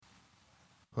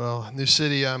Well, New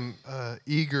City, I'm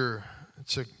eager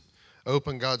to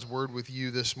open God's Word with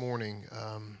you this morning,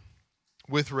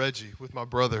 with Reggie, with my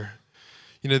brother.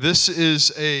 You know, this is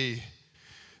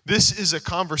a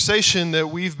conversation that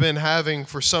we've been having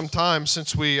for some time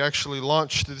since we actually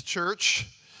launched the church,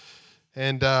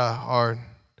 and are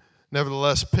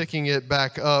nevertheless picking it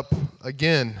back up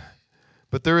again.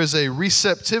 But there is a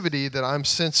receptivity that I'm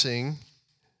sensing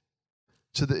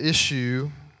to the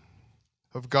issue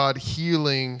of God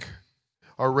healing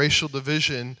our racial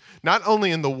division, not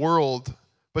only in the world,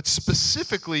 but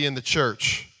specifically in the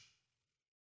church.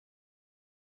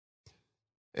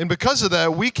 And because of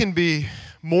that, we can be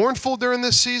mournful during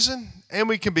this season, and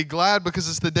we can be glad because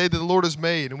it's the day that the Lord has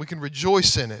made, and we can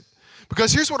rejoice in it.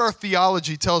 Because here's what our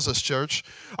theology tells us, church.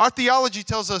 Our theology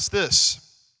tells us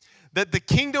this, that the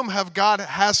kingdom of God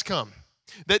has come,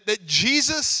 that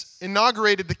Jesus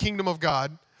inaugurated the kingdom of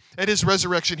God at his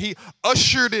resurrection. He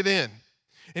ushered it in.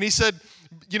 And he said,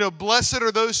 you know, blessed are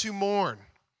those who mourn.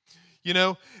 You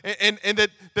know, and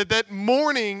that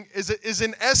mourning is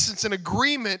in essence an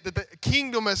agreement that the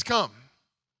kingdom has come.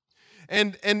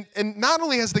 And not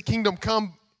only has the kingdom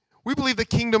come, we believe the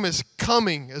kingdom is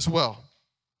coming as well.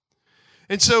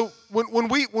 And so when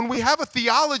we have a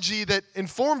theology that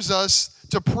informs us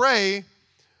to pray,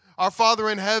 our Father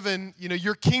in heaven, you know,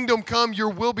 your kingdom come, your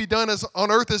will be done as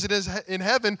on earth as it is in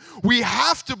heaven, we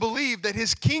have to believe that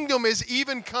his kingdom is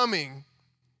even coming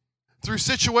through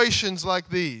situations like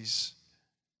these,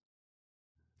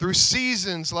 through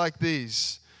seasons like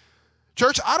these.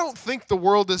 Church, I don't think the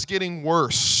world is getting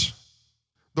worse.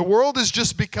 The world is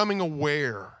just becoming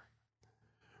aware.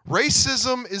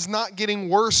 Racism is not getting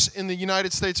worse in the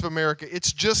United States of America.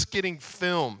 It's just getting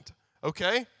filmed,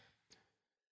 okay?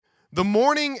 The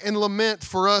mourning and lament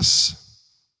for us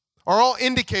are all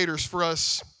indicators for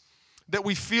us that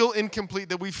we feel incomplete,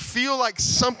 that we feel like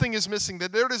something is missing,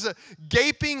 that there is a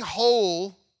gaping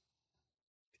hole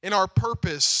in our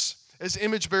purpose as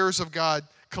image bearers of God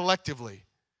collectively.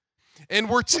 And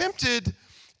we're tempted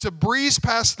to breeze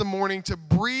past the mourning, to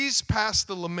breeze past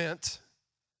the lament,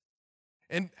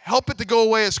 and help it to go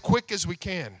away as quick as we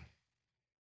can.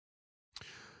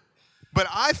 But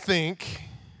I think,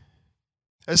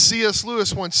 as C.S.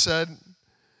 Lewis once said,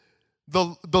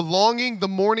 the longing, the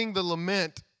mourning, the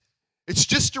lament, it's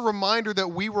just a reminder that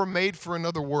we were made for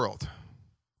another world.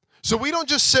 So we don't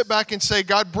just sit back and say,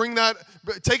 God,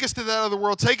 take us to that other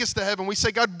world, take us to heaven. We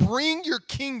say, God, bring your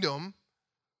kingdom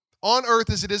on earth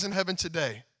as it is in heaven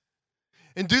today.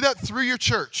 And do that through your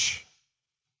church.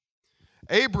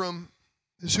 Abram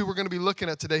is who we're going to be looking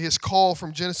at today, his call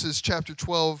from Genesis chapter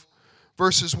 12,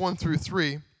 verses 1 through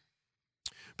 3.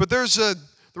 But the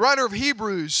writer of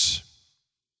Hebrews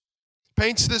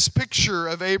paints this picture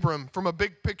of Abram from a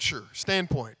big picture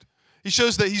standpoint. He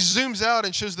zooms out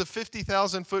and shows the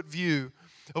 50,000-foot view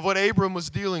of what Abram was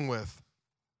dealing with.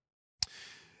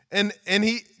 And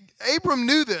Abram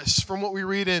knew this from what we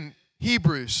read in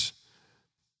Hebrews.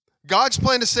 God's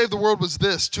plan to save the world was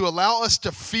this: to allow us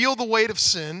to feel the weight of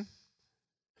sin,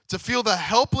 to feel the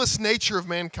helpless nature of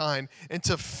mankind, and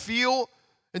to feel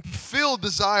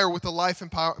desire with a life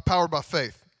empowered by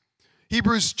faith.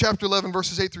 Hebrews chapter 11,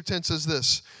 verses 8 through 10 says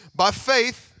this: by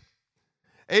faith,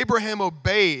 Abraham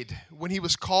obeyed when he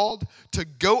was called to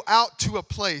go out to a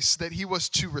place that he was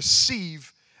to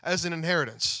receive as an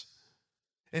inheritance.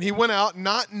 And he went out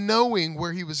not knowing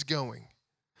where he was going.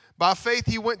 By faith,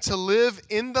 he went to live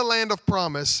in the land of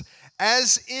promise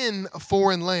as in a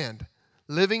foreign land,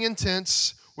 living in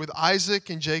tents with Isaac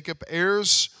and Jacob,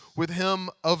 heirs with him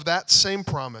of that same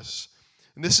promise.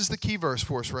 And this is the key verse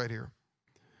for us right here.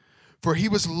 For he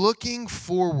was looking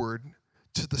forward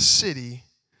to the city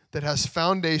that has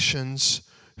foundations,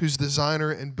 whose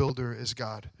designer and builder is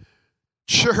God.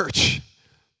 Church,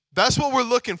 that's what we're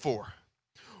looking for.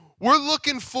 We're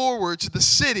looking forward to the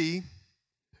city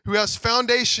who has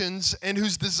foundations and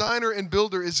whose designer and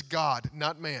builder is God,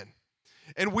 not man.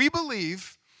 And we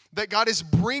believe that God is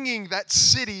bringing that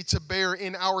city to bear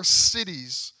in our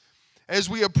cities as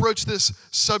we approach this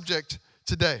subject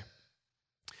today.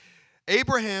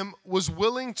 Abraham was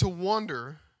willing to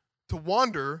wander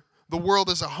the world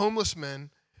as a homeless man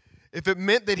if it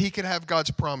meant that he could have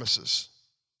God's promises.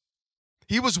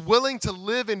 He was willing to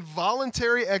live in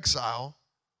voluntary exile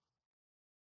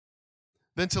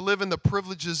than to live in the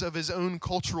privileges of his own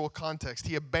cultural context.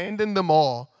 He abandoned them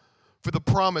all for the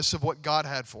promise of what God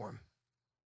had for him.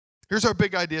 Here's our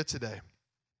big idea today.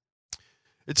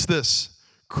 It's this: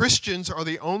 Christians are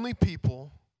the only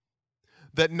people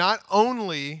that not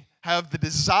only have the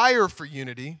desire for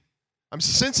unity, I'm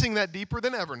sensing that deeper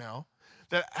than ever now,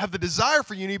 that have the desire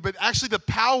for unity, but actually the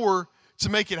power to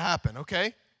make it happen,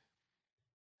 okay?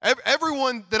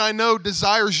 Everyone that I know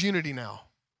desires unity now.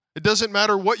 It doesn't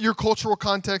matter what your cultural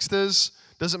context is.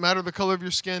 Doesn't matter the color of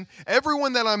your skin.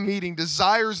 Everyone that I'm meeting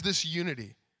desires this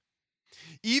unity.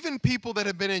 Even people that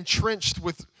have been entrenched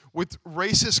with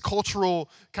racist cultural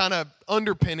kind of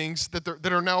underpinnings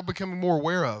that are now becoming more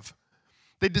aware of.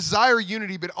 They desire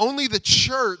unity, but only the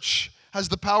church has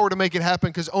the power to make it happen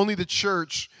because only the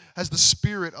church has the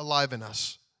Spirit alive in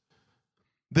us.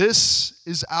 This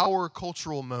is our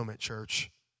cultural moment, church.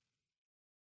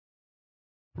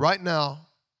 Right now,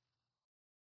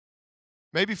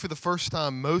 maybe for the first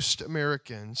time, most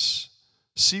Americans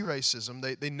see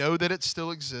racism. They know that it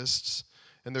still exists,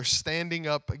 and they're standing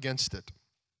up against it.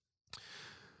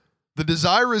 The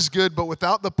desire is good, but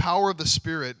without the power of the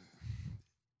Spirit,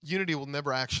 unity will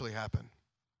never actually happen.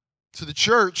 So the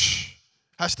church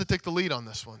has to take the lead on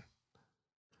this one.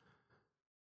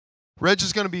 Reg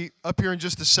is going to be up here in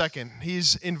just a second.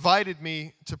 He's invited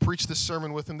me to preach this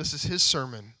sermon with him. This is his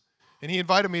sermon. And he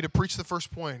invited me to preach the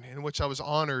first point, in which I was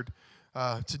honored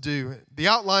to do. The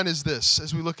outline is this,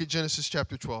 as we look at Genesis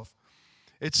chapter 12.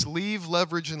 It's leave,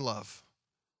 leverage, and love.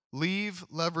 Leave,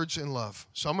 leverage, and love.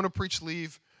 So I'm going to preach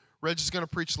leave. Reg is going to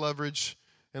preach leverage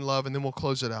and love, and then we'll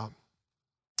close it out.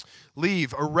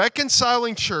 Leave. A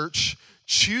reconciling church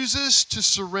chooses to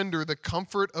surrender the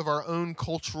comfort of our own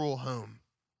cultural home.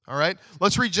 All right?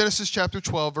 Let's read Genesis chapter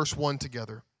 12, verse 1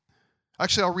 together.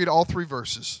 Actually, I'll read all three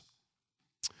verses.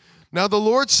 Now the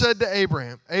Lord said to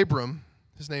Abram,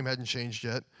 his name hadn't changed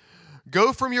yet,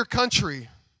 go from your country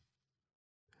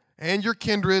and your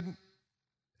kindred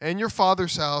and your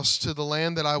father's house to the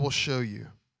land that I will show you.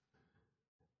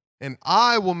 And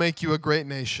I will make you a great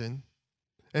nation,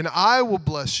 and I will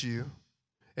bless you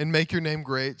and make your name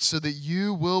great so that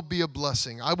you will be a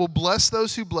blessing. I will bless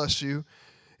those who bless you,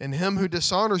 and him who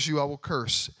dishonors you I will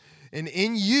curse. And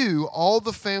in you all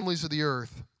the families of the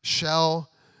earth shall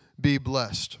be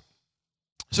blessed.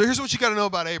 So here's what you got to know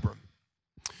about Abram.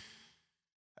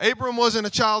 Abram wasn't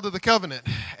a child of the covenant.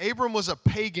 Abram was a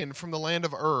pagan from the land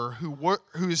of Ur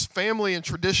whose family and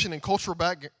tradition and cultural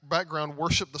background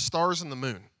worshiped the stars and the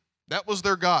moon. That was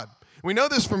their God. We know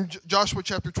this from Joshua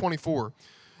chapter 24.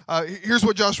 Here's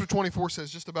what Joshua 24 says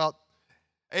just about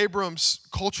Abram's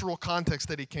cultural context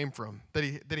that he came from, that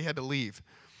he had to leave.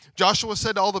 Joshua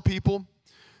said to all the people,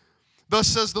 thus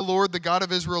says the Lord, the God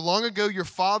of Israel, long ago your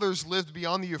fathers lived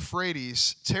beyond the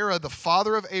Euphrates, Terah, the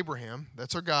father of Abraham,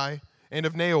 that's our guy, and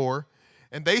of Nahor,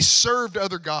 and they served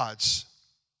other gods.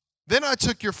 Then I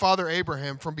took your father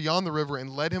Abraham from beyond the river and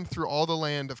led him through all the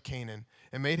land of Canaan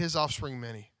and made his offspring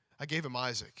many. I gave him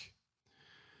Isaac.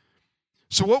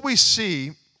 So what we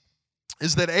see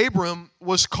is that Abram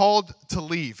was called to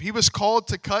leave. He was called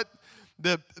to cut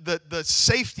the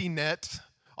safety net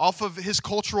off of his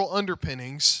cultural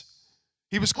underpinnings.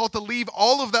 He was called to leave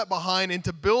all of that behind and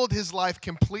to build his life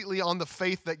completely on the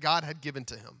faith that God had given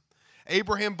to him.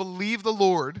 Abraham believed the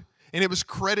Lord, and it was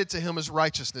credited to him as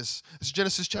righteousness. It's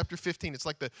Genesis chapter 15. It's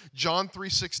like the John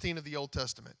 3:16 of the Old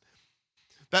Testament.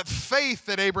 That faith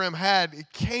that Abraham had,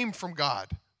 it came from God.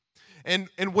 And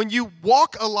when you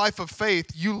walk a life of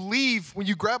faith, you leave, when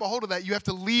you grab a hold of that, you have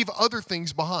to leave other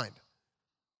things behind.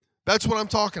 That's what I'm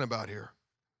talking about here.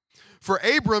 For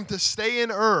Abram to stay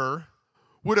in Ur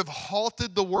would have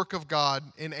halted the work of God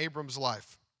in Abram's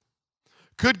life.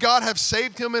 Could God have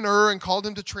saved him in Ur and called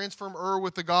him to transform Ur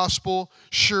with the gospel?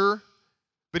 Sure.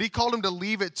 But he called him to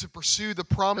leave it to pursue the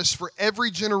promise for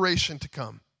every generation to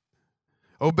come.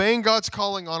 Obeying God's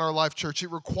calling on our life, church,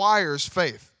 it requires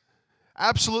faith.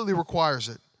 Absolutely requires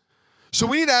it. So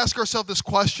we need to ask ourselves this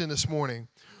question this morning.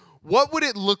 What would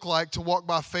it look like to walk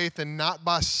by faith and not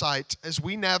by sight as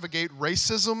we navigate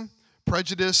racism,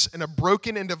 prejudice, and a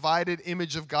broken and divided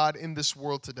image of God in this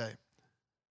world today?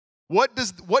 What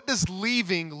does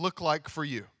leaving look like for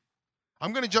you?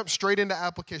 I'm going to jump straight into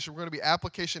application. We're going to be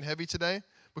application heavy today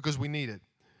because we need it.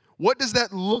 What does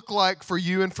that look like for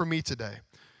you and for me today?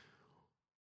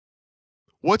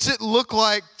 What's it look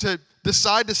like to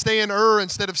decide to stay in Ur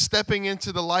instead of stepping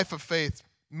into the life of faith,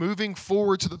 moving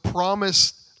forward to the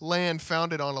promised land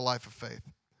founded on a life of faith?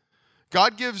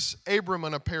 God gives Abram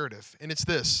an imperative, and it's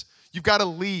this. You've got to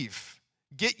leave.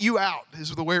 Get you out is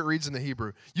the way it reads in the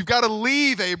Hebrew. You've got to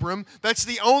leave, Abram. That's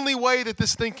the only way that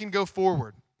this thing can go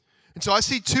forward. And so I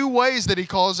see two ways that he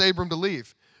calls Abram to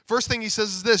leave. First thing he says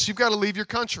is this. You've got to leave your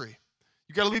country.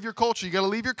 You've got to leave your culture. You've got to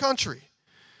leave your country.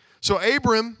 So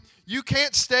Abram, you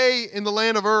can't stay in the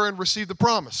land of Ur and receive the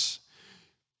promise.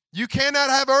 You cannot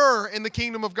have Ur in the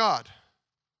kingdom of God.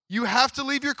 You have to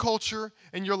leave your culture,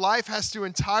 and your life has to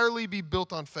entirely be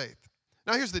built on faith.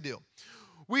 Now, here's the deal.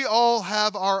 We all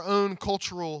have our own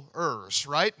cultural Urs,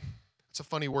 right? It's a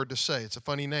funny word to say. It's a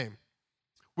funny name.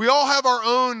 We all have our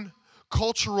own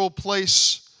cultural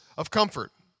place of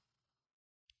comfort.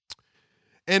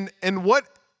 And what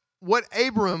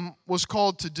Abram was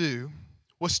called to do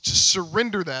was to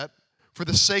surrender that for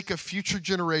the sake of future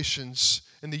generations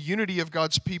and the unity of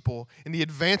God's people and the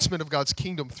advancement of God's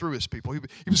kingdom through his people. He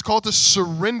was called to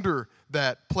surrender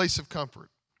that place of comfort.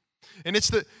 And it's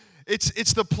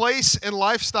the place and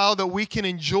lifestyle that we can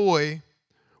enjoy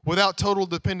without total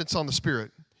dependence on the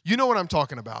Spirit. You know what I'm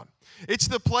talking about. It's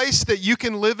the place that you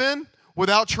can live in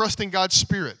without trusting God's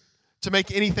Spirit to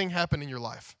make anything happen in your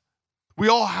life. We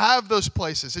all have those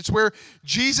places. It's where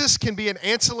Jesus can be an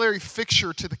ancillary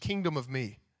fixture to the kingdom of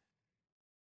me.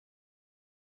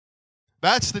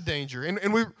 That's the danger.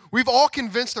 And we've all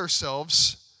convinced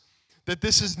ourselves that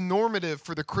this is normative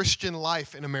for the Christian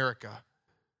life in America.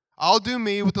 I'll do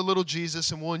me with the little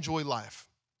Jesus and we'll enjoy life.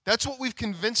 That's what we've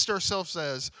convinced ourselves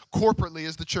as corporately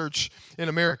as the church in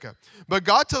America. But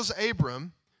God tells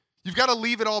Abram, you've got to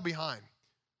leave it all behind.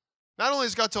 Not only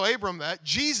does God tell Abram that,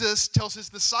 Jesus tells his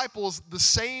disciples the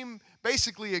same,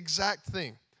 basically exact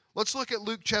thing. Let's look at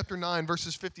Luke chapter 9,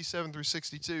 verses 57 through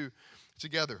 62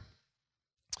 together.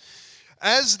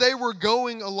 As they were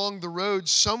going along the road,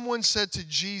 someone said to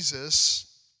Jesus,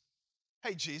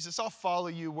 "Hey, Jesus, I'll follow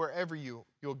you wherever you'll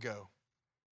go."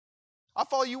 I'll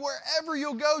follow you wherever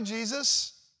you'll go,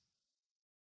 Jesus.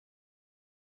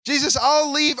 Jesus,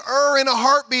 I'll leave in a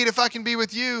heartbeat if I can be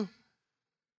with you.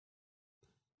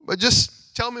 But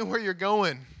just tell me where you're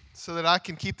going so that I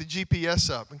can keep the GPS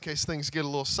up in case things get a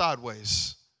little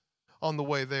sideways on the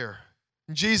way there.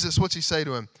 And Jesus, what's he say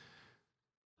to him?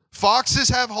 Foxes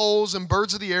have holes and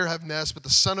birds of the air have nests, but the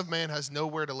Son of Man has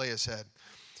nowhere to lay his head.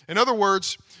 In other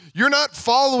words, you're not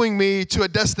following me to a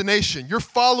destination. You're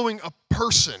following a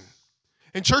person.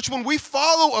 In church, when we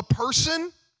follow a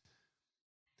person,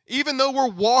 even though we're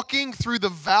walking through the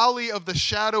valley of the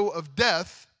shadow of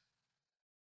death,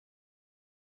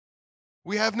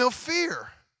 we have no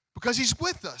fear because he's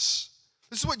with us.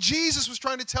 This is what Jesus was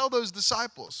trying to tell those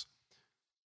disciples.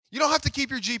 You don't have to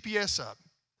keep your GPS up.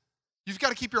 You've got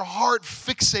to keep your heart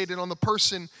fixated on the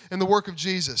person and the work of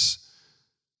Jesus.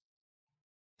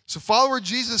 So follower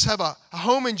Jesus have a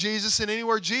home in Jesus, and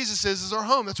anywhere Jesus is our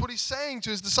home. That's what he's saying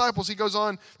to his disciples. He goes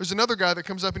on, there's another guy that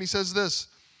comes up and he says this.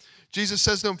 Jesus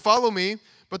says to him, "Follow me."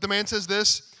 But the man says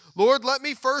this, "Lord, let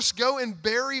me first go and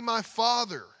bury my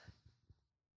father."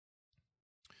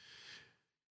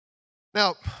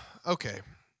 Now, okay,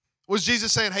 was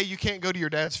Jesus saying, hey, you can't go to your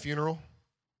dad's funeral?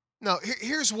 No,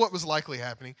 here's what was likely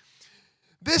happening.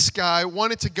 This guy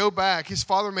wanted to go back. His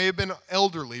father may have been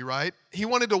elderly, right? He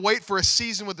wanted to wait for a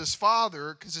season with his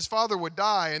father because his father would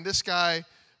die, and this guy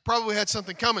probably had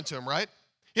something coming to him, right?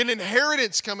 An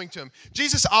inheritance coming to him.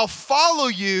 Jesus, I'll follow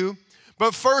you,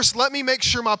 but first let me make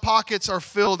sure my pockets are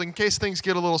filled in case things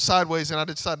get a little sideways and I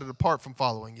decide to depart from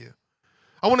following you.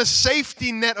 I want a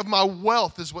safety net of my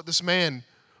wealth is what this man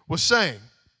was saying.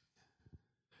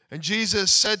 And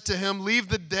Jesus said to him, "Leave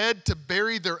the dead to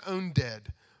bury their own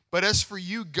dead. But as for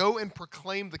you, go and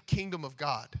proclaim the kingdom of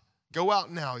God." Go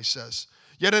out now, he says.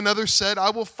 Yet another said, "I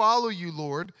will follow you,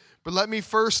 Lord, but let me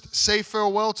first say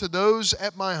farewell to those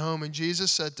at my home." And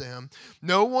Jesus said to him,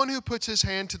 "No one who puts his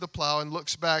hand to the plow and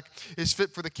looks back is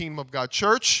fit for the kingdom of God."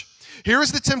 Church, here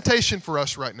is the temptation for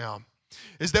us right now,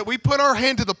 is that we put our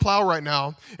hand to the plow right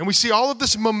now and we see all of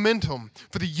this momentum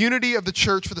for the unity of the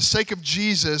church for the sake of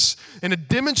Jesus and a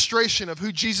demonstration of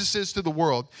who Jesus is to the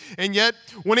world. And yet,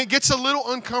 when it gets a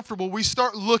little uncomfortable, we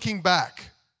start looking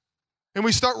back and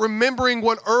we start remembering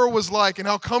what was like and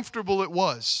how comfortable it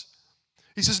was.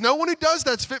 He says, no one who does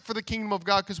that's fit for the kingdom of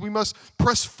God because we must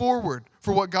press forward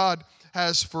for what God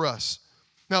has for us.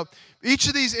 Now, each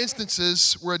of these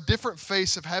instances were a different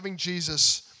face of having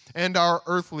Jesus and our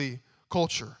earthly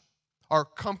culture, our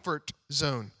comfort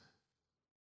zone.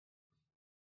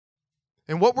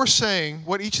 And what we're saying,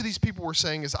 what each of these people were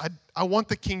saying is, I want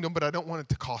the kingdom, but I don't want it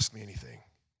to cost me anything.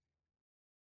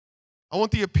 I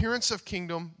want the appearance of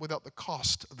kingdom without the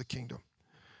cost of the kingdom.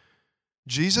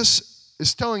 Jesus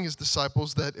is telling his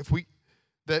disciples that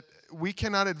we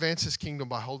cannot advance his kingdom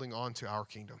by holding on to our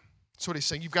kingdom. That's what he's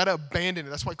saying. You've got to abandon it.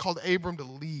 That's why he called Abram to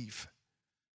leave.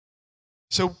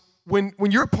 So when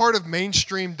you're a part of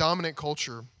mainstream dominant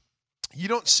culture, you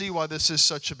don't see why this is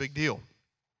such a big deal.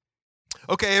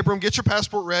 Okay, Abram, get your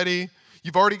passport ready.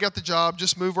 You've already got the job.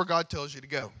 Just move where God tells you to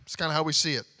go. It's kind of how we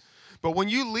see it. But when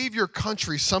you leave your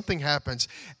country, something happens.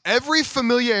 Every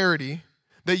familiarity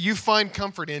that you find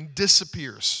comfort in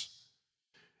disappears.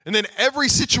 And then every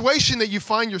situation that you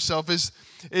find yourself has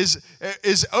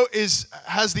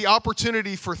the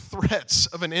opportunity for threats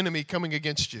of an enemy coming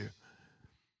against you.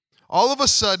 all of a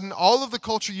sudden, all of the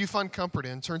culture you find comfort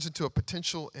in turns into a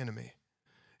potential enemy.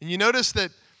 And you notice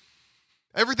that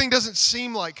everything doesn't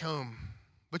seem like home.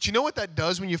 But you know what that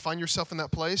does when you find yourself in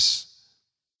that place?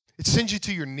 It sends you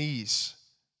to your knees.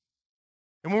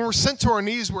 And when we're sent to our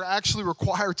knees, we're actually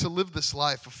required to live this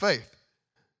life of faith.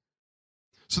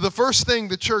 So the first thing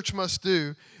the church must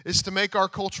do is to make our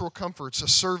cultural comforts a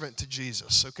servant to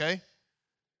Jesus, okay?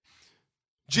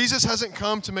 Jesus hasn't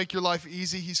come to make your life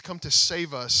easy. He's come to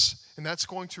save us, and that's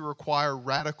going to require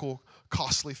radical,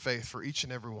 costly faith for each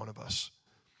and every one of us.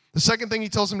 The second thing he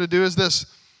tells them to do is this: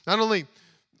 not only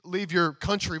leave your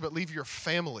country, but leave your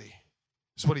family,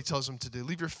 is what he tells them to do.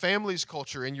 Leave your family's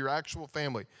culture and your actual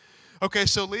family. Okay,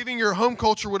 so leaving your home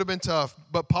culture would have been tough,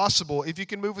 but possible if you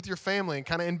can move with your family and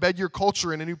kind of embed your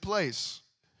culture in a new place.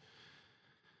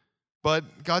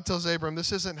 But God tells Abram,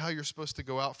 this isn't how you're supposed to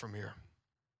go out from here.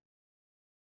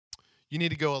 You need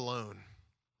to go alone.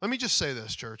 Let me just say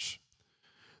this, church.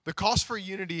 The cost for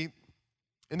unity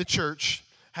in the church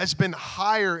has been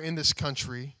higher in this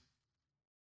country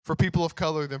for people of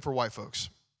color than for white folks.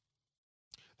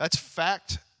 That's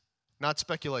fact, not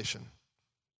speculation.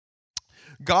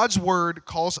 God's word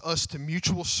calls us to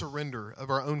mutual surrender of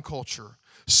our own culture,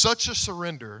 such a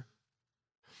surrender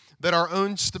that our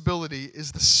own stability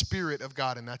is the Spirit of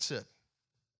God, and that's it.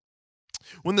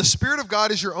 When the Spirit of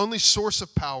God is your only source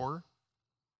of power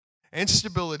and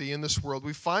stability in this world,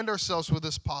 we find ourselves with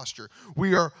this posture.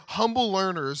 We are humble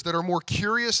learners that are more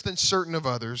curious than certain of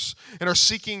others and are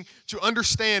seeking to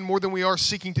understand more than we are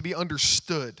seeking to be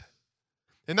understood.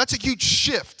 And that's a huge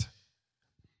shift.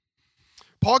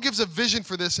 Paul gives a vision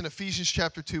for this in Ephesians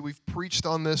chapter 2. We've preached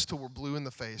on this till we're blue in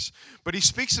the face. But he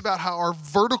speaks about how our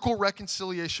vertical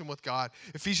reconciliation with God,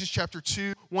 Ephesians chapter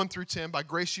 2, 1 through 10, by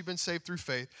grace you've been saved through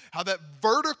faith, how that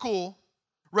vertical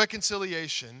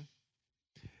reconciliation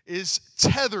is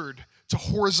tethered to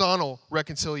horizontal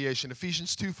reconciliation.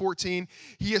 Ephesians 2:14,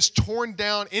 he has torn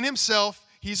down in himself,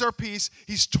 he's our peace,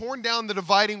 he's torn down the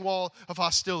dividing wall of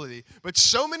hostility. But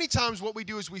so many times what we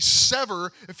do is we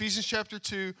sever Ephesians chapter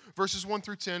 2, verses 1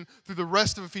 through 10, through the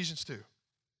rest of Ephesians 2.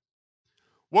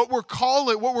 What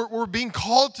we're being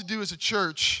called to do as a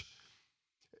church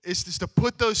is to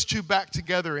put those two back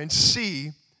together and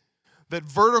see that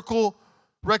vertical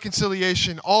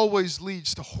reconciliation always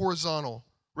leads to horizontal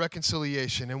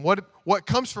reconciliation. And what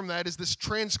comes from that is this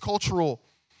transcultural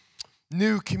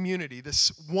new community,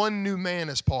 this one new man,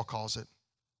 as Paul calls it.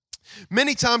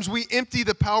 Many times we empty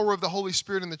the power of the Holy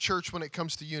Spirit in the church when it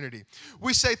comes to unity.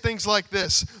 We say things like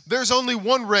this: there's only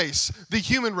one race, the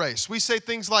human race. We say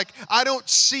things like, I don't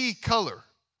see color.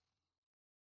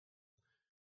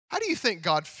 How do you think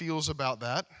God feels about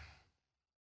that?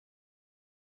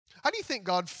 How do you think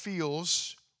God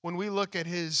feels when we look at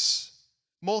his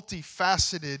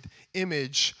multifaceted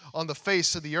image on the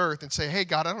face of the earth and say, hey,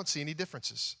 God, I don't see any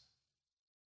differences?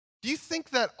 Do you think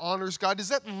that honors God? Does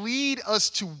that lead us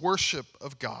to worship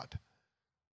of God?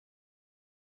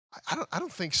 I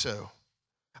don't think so.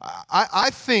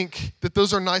 I think that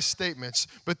those are nice statements,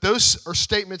 but those are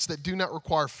statements that do not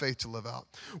require faith to live out.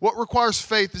 What requires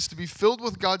faith is to be filled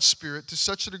with God's Spirit to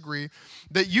such a degree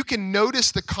that you can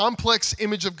notice the complex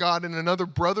image of God in another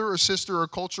brother or sister or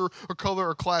culture or color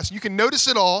or class. You can notice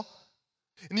it all,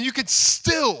 and then you can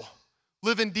still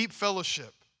live in deep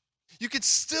fellowship. You can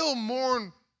still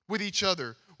mourn with each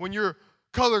other when your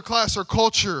color, class, or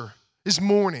culture is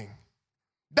mourning.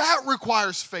 That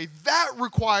requires faith. That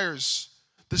requires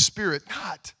the Spirit,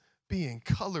 not being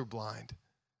colorblind.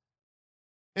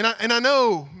 And I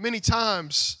know many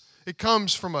times it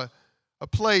comes from a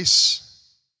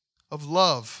place of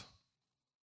love.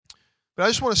 But I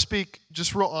just want to speak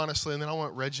just real honestly, and then I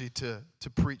want Reggie to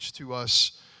preach to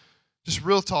us. Just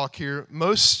real talk here.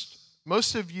 Most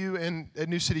of you at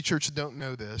New City Church don't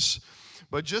know this,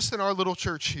 but just in our little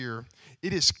church here,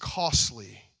 it is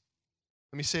costly.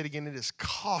 Let me say it again. It is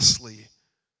costly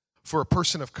for a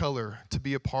person of color to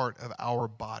be a part of our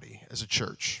body as a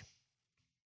church.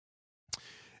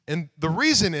 And the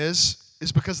reason is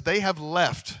because they have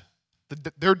left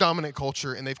their dominant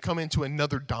culture and they've come into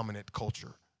another dominant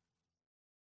culture.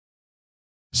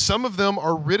 Some of them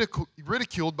are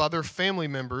ridiculed by their family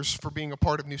members for being a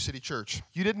part of New City Church.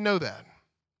 You didn't know that.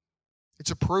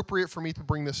 It's appropriate for me to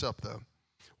bring this up, though.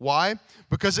 Why?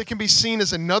 Because it can be seen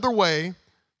as another way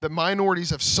that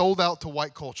minorities have sold out to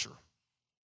white culture.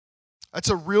 That's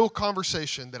a real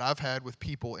conversation that I've had with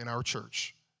people in our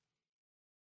church.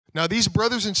 Now, these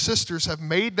brothers and sisters have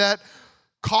made that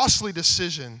costly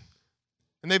decision,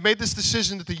 and they've made this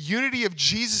decision that the unity of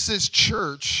Jesus'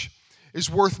 church is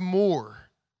worth more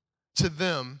to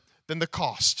them than the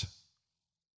cost.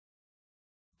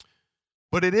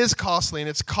 But it is costly, and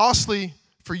it's costly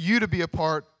for you to be a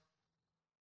part,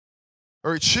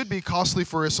 or it should be costly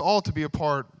for us all to be a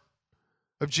part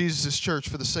of Jesus' church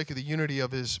for the sake of the unity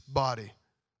of his body.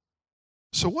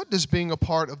 So what does being a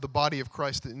part of the body of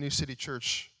Christ at New City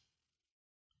Church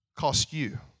cost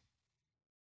you?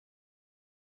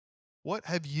 What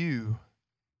have you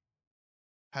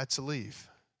had to leave,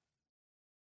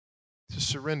 to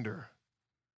surrender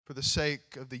for the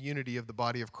sake of the unity of the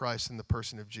body of Christ in the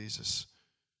person of Jesus?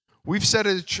 We've said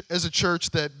as a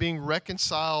church that being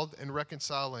reconciled and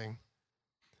reconciling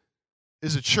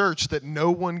is a church that no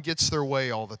one gets their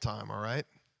way all the time, all right?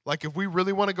 Like if we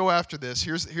really want to go after this,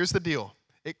 here's the deal.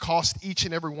 It costs each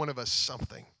and every one of us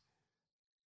something.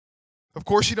 Of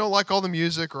course, you don't like all the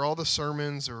music or all the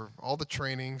sermons or all the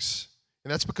trainings,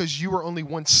 and that's because you are only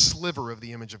one sliver of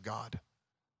the image of God.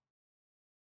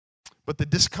 But the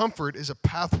discomfort is a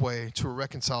pathway to a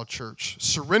reconciled church.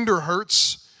 Surrender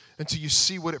hurts until you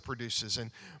see what it produces.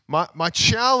 And my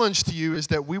challenge to you is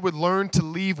that we would learn to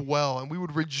leave well, and we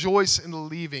would rejoice in the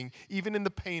leaving, even in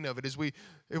the pain of it, as we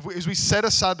set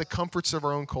aside the comforts of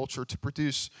our own culture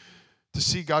to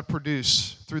see God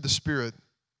produce through the Spirit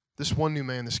this one new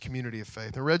man, this community of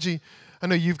faith. And Reggie, I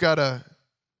know you've got a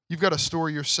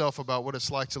story yourself about what it's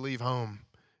like to leave home,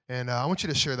 and I want you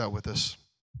to share that with us.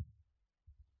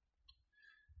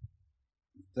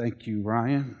 Thank you,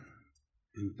 Ryan,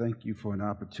 and thank you for an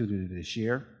opportunity to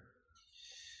share.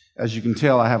 As you can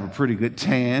tell, I have a pretty good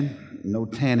tan. No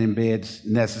tanning beds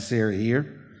necessary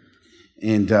here.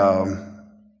 And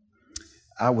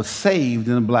I was saved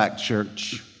in a black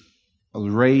church. I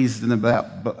was raised in a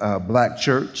black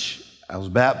church. I was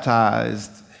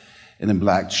baptized in a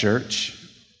black church.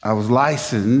 I was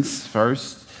licensed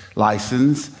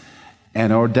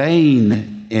and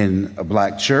ordained in a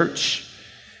black church.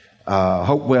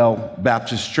 Hopewell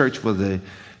Baptist Church was the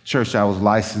church I was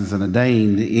licensed and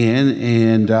ordained in.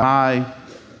 And my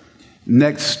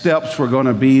next steps were going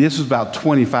to be, this was about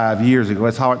 25 years ago.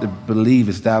 It's hard to believe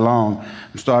it's that long.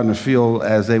 I'm starting to feel,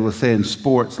 as they would say in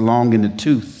sports, long in the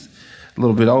tooth. A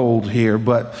little bit old here,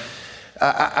 but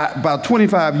about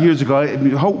 25 years ago,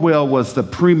 Hopewell was the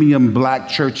premium black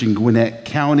church in Gwinnett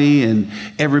County, and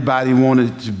everybody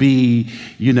wanted to be,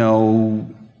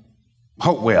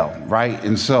 Hopewell, right?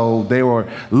 And so they were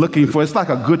looking for, it's like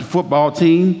a good football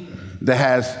team that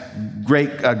has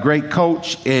a great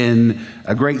coach and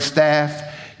a great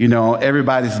staff.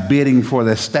 Everybody's bidding for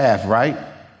their staff, right?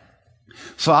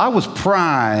 So I was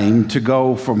primed to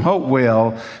go from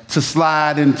Hopewell to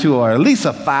slide into at least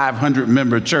a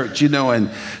 500-member church, and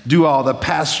do all the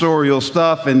pastoral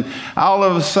stuff. And all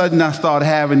of a sudden, I started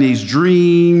having these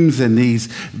dreams and these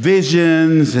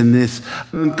visions and this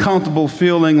uncomfortable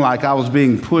feeling like I was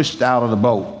being pushed out of the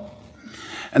boat.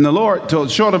 And the Lord,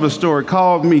 short of a story,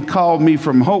 called me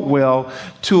from Hopewell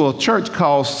to a church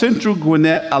called Central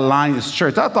Gwinnett Alliance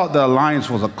Church. I thought the Alliance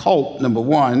was a cult, number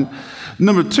one.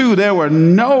 Number two, there was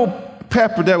no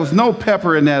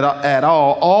pepper in that at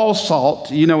all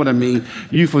salt, you know what I mean,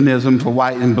 euphemism for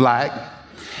white and black.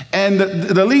 And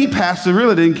the lead pastor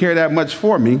really didn't care that much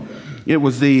for me. It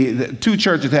was the two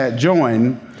churches had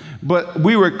joined, but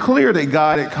we were clear that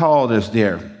God had called us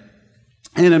there.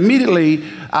 And immediately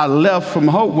I left from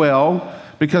Hopewell,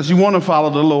 because you want to follow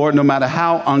the Lord no matter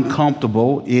how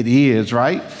uncomfortable it is,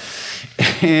 right?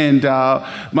 And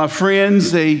my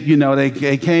friends, they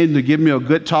came to give me a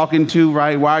good talking to,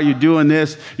 right? Why are you doing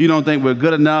this? You don't think we're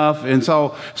good enough? And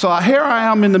so here I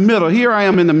am in the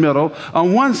middle.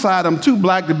 On one side, I'm too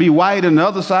black to be white, and the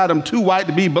other side, I'm too white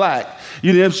to be black.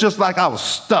 It's just like I was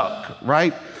stuck,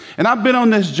 right? And I've been on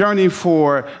this journey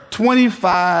for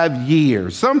 25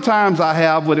 years. Sometimes I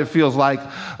have what it feels like,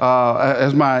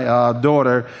 as my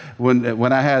daughter,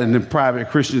 when I had in the private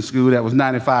Christian school that was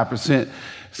 95%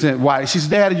 white. She said,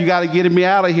 "Daddy, you got to get me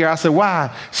out of here." I said,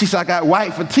 "Why?" She said, "I got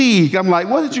white fatigue." I'm like,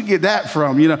 "Where did you get that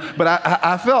from?" But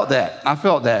I felt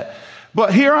that.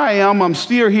 But here I am. I'm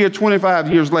still here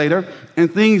 25 years later,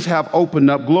 and things have opened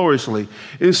up gloriously.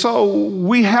 And so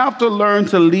we have to learn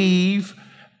to leave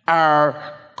our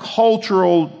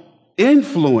cultural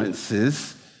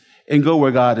influences and go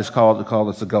where God has called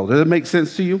us to go. Does that make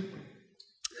sense to you?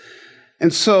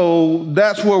 And so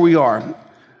that's where we are.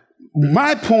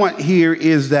 My point here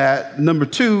is that, number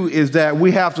two, is that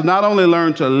we have to not only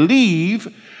learn to leave,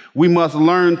 we must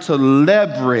learn to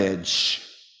leverage.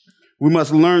 We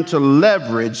must learn to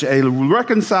leverage. A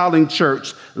reconciling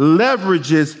church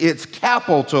leverages its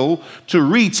capital to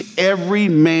reach every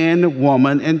man,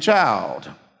 woman, and child.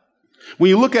 When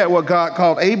you look at what God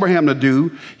called Abraham to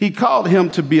do, he called him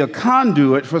to be a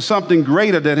conduit for something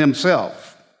greater than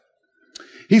himself.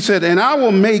 He said, "And I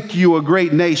will make you a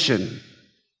great nation,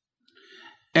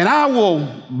 and I will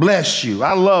bless you.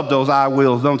 I love those I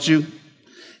wills, don't you?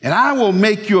 And I will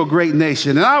make you a great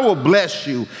nation, and I will bless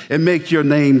you and make your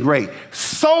name great,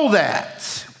 so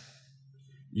that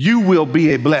you will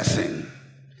be a blessing.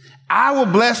 I will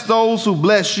bless those who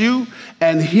bless you,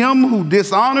 and him who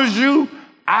dishonors you,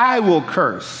 I will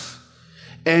curse.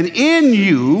 And in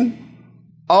you,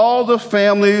 all the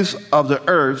families of the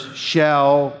earth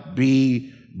shall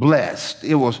be blessed.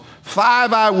 It was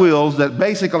 5 I wills that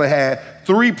basically had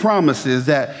 3 promises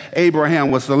that Abraham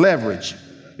was to leverage.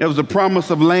 It was a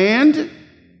promise of land.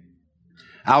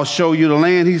 I'll show you the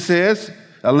land, he says.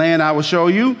 A land I will show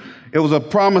you. It was a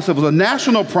promise, it was a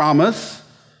national promise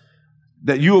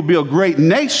that you will be a great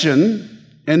nation.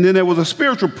 And then there was a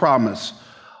spiritual promise.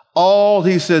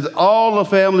 He says, all the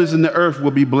families in the earth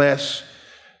will be blessed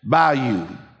by you,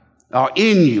 or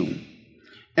in you.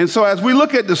 And so as we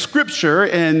look at the scripture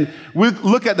and we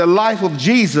look at the life of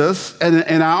Jesus and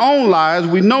in our own lives,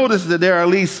 we notice that there are at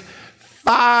least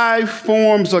 5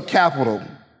 forms of capital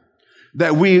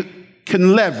that we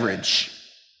can leverage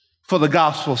for the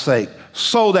gospel's sake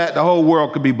so that the whole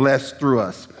world could be blessed through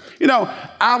us. You know,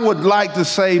 I would like to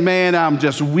say, man, I'm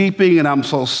just weeping and I'm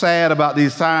so sad about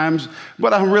these times,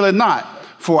 but I'm really not.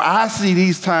 For I see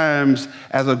these times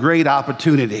as a great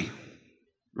opportunity,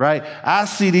 right? I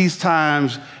see these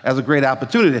times as a great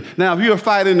opportunity. Now, if you're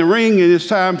fighting in the ring and it's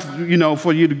time,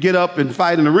 for you to get up and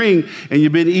fight in the ring and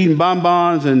you've been eating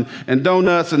bonbons and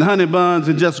donuts and honey buns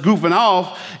and just goofing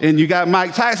off and you got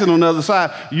Mike Tyson on the other side,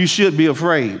 you should be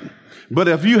afraid. But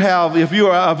if you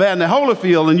are Evander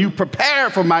Holyfield and you prepare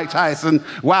for Mike Tyson,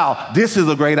 wow, this is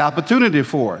a great opportunity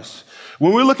for us.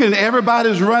 When we're looking at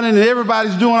everybody's running and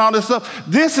everybody's doing all this stuff,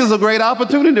 this is a great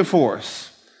opportunity for us.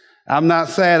 I'm not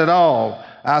sad at all.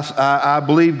 I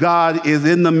believe God is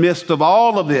in the midst of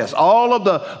all of this, all of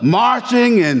the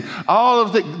marching and all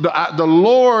of the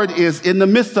Lord is in the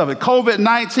midst of it.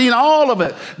 COVID-19, all of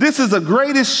it. This is the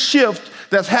greatest shift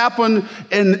that's happened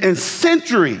in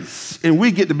centuries, and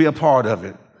we get to be a part of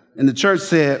it. And the church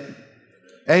said,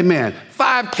 amen.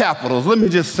 5 capitals. Let me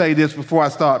just say this before I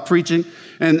start preaching.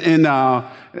 And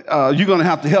you're going to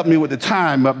have to help me with the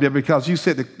time up there because you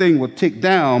said the thing would tick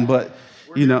down. But,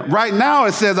 right now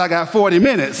it says I got 40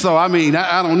 minutes. So, I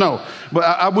don't know.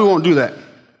 But we won't do that.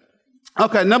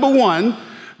 Okay, number 1,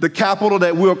 the capital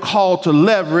that we're called to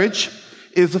leverage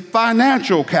is the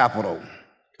financial capital.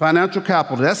 Financial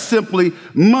capital, that's simply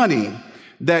money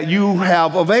that you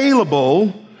have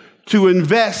available to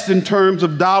invest in terms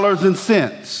of dollars and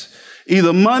cents.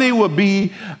 Either money will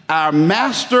be our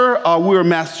master or we'll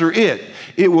master it.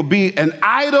 It will be an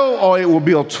idol or it will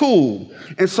be a tool.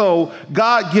 And so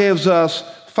God gives us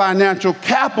financial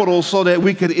capital so that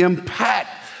we can impact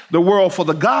the world for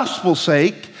the gospel's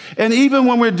sake. And even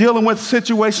when we're dealing with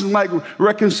situations like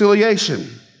reconciliation,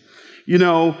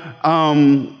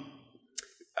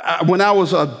 when I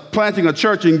was planting a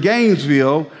church in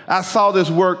Gainesville, I saw this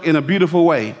work in a beautiful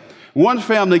way. One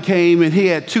family came and he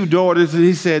had 2 daughters and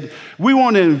he said, we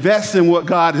want to invest in what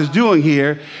God is doing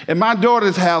here. And my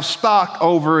daughters have stock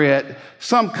over at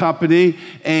some company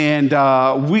and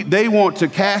they want to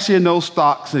cash in those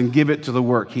stocks and give it to the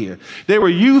work here. They were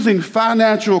using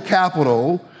financial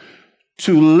capital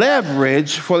to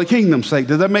leverage for the kingdom's sake.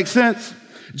 Does that make sense?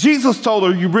 Jesus told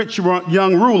her, you rich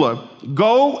young ruler,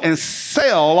 go and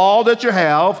sell all that you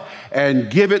have and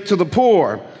give it to the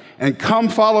poor and come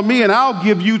follow me and I'll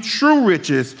give you true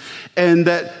riches. And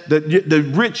that the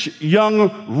rich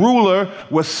young ruler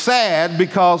was sad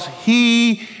because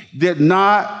he did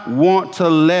not want to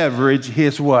leverage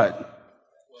his what?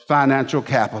 Financial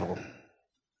capital.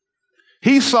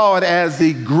 He saw it as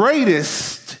the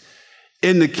greatest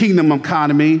in the kingdom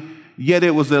economy, yet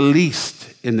it was the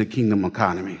least in the kingdom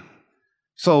economy.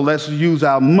 So let's use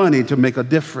our money to make a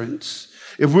difference.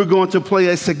 If we're going to play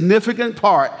a significant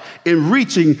part in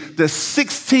reaching the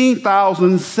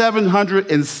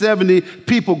 16,770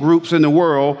 people groups in the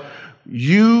world,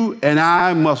 you and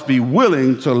I must be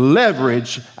willing to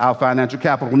leverage our financial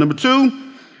capital. Number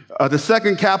 2, the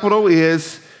second capital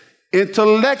is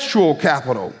intellectual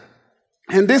capital.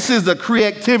 And this is the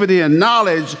creativity and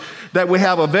knowledge that we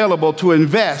have available to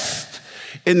invest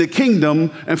in the kingdom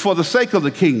and for the sake of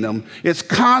the kingdom. It's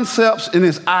concepts and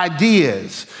it's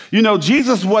ideas.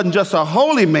 Jesus wasn't just a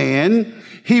holy man.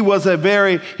 He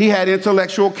had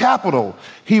intellectual capital.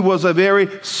 He was a very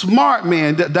smart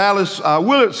man. Dallas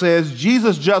Willard says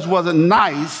Jesus just wasn't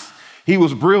nice. He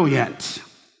was brilliant.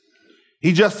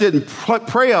 He just didn't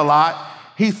pray a lot.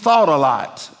 He thought a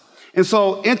lot. And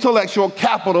so intellectual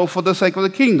capital for the sake of the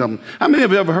kingdom. How many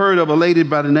of you ever heard of a lady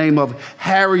by the name of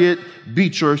Harriet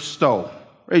Beecher Stowe?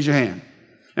 Raise your hand.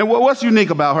 And what's unique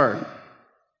about her?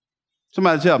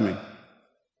 Somebody tell me.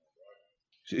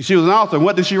 She was an author.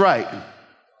 What did she write?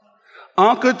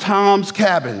 Uncle Tom's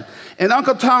Cabin. And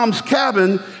Uncle Tom's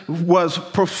Cabin was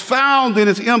profound in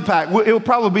its impact. It will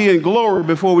probably be in glory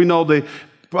before we know the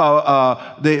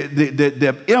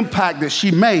impact that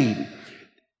she made.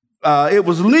 It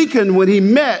was Lincoln when he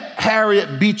met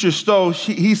Harriet Beecher Stowe.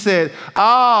 He said,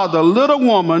 the little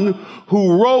woman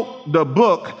who wrote the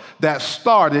book that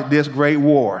started this great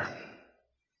war.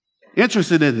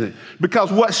 Interesting, isn't it?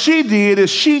 Because what she did is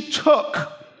she took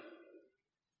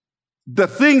the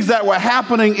things that were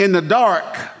happening in the dark,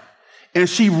 and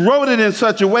she wrote it in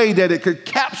such a way that it could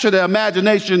capture the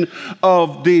imagination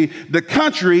of the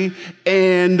country,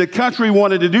 and the country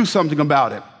wanted to do something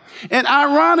about it. And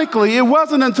ironically, it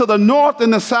wasn't until the North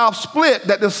and the South split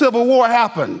that the Civil War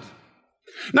happened.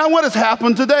 Now, what has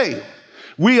happened today?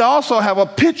 We also have a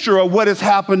picture of what has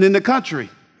happened in the country,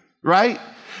 right?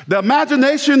 The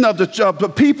imagination of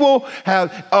the people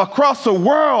across the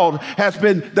world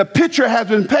the picture has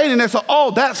been painted. And they say,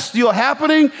 that's still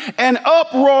happening. An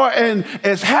uproar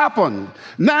has happened.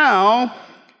 Now,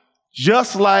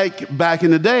 just like back in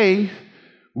the day,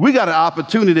 we got an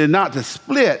opportunity not to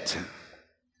split,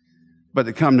 but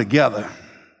to come together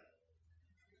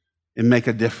and make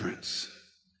a difference.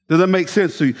 Does that make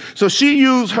sense to you? So she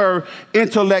used her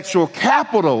intellectual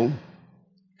capital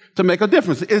to make a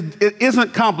difference. It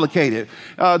isn't complicated.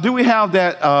 Do we have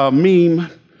that meme?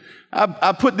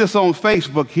 I put this on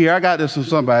Facebook here. I got this from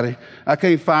somebody. I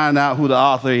can't find out who the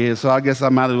author is, so I guess I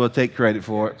might as well take credit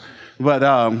for it.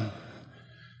 But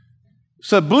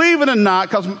so believe it or not,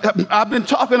 because I've been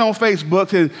talking on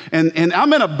Facebook, and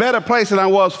I'm in a better place than I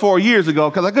was 4 years ago,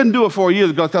 because I couldn't do it 4 years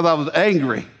ago because I was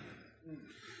angry.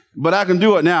 But I can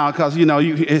do it now because,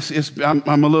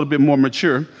 I'm a little bit more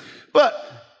mature. But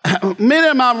many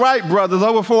of my Wright brothers,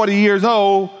 over 40 years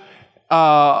old,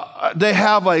 they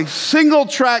have a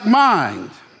single-track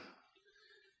mind.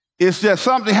 It's just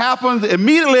something happens,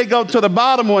 immediately they go to the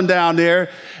bottom one down there,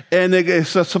 and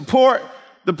it's to support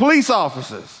the police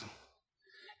officers.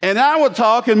 And I would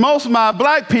talk, and most of my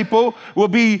black people will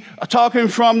be talking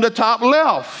from the top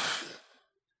left,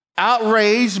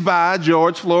 outraged by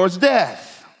George Floyd's death.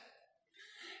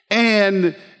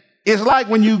 And it's like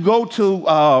when you go to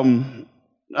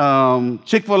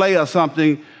Chick-fil-A or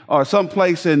something, or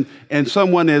someplace, and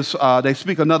someone they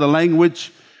speak another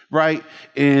language, right?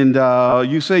 And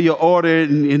you say your order,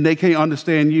 and they can't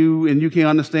understand you, and you can't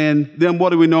understand them. What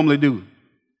do we normally do?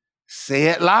 Say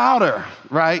it louder,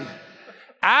 right?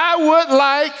 I would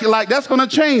like that's going to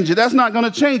change it. That's not going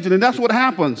to change it, and that's what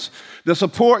happens. The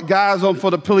support guys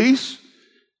for the police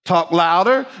talk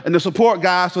louder, and the support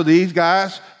guys for these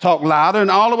guys talk louder, and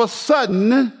all of a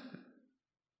sudden,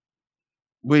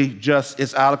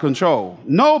 it's out of control.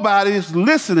 Nobody's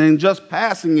listening, just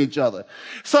passing each other.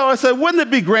 So I said, wouldn't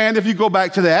it be grand if you go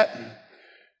back to that?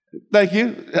 Thank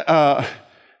you.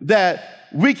 That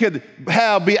we could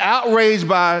be outraged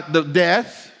by the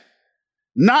death,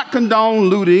 not condone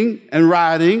looting and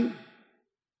rioting,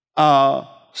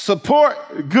 support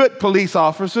good police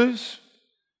officers,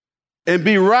 and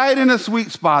be right in a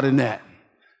sweet spot in that.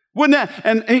 Wouldn't that?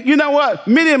 And you know what?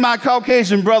 Many of my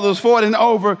Caucasian brothers, 40 and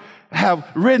over, have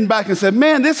written back and said,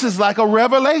 man, this is like a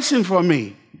revelation for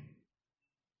me.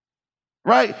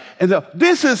 Right? And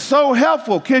this is so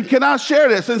helpful. Can I share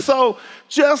this? And so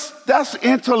that's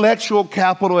intellectual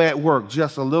capital at work,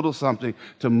 just a little something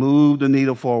to move the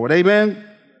needle forward. Amen?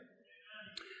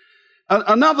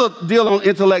 Another deal on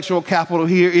intellectual capital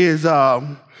here is,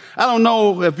 I don't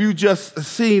know if you just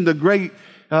seen the great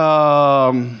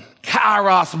Kairos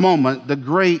moment, the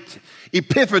great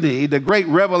epiphany, the great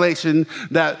revelation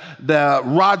that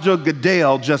Roger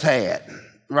Goodell just had,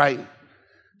 right?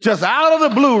 Just out of the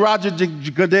blue, Roger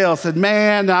Goodell said,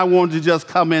 man, I wanted to just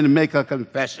come in and make a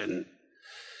confession.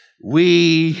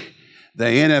 We, the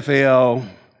NFL,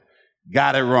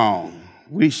 got it wrong.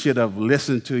 We should have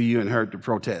listened to you and heard the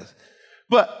protest.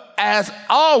 But as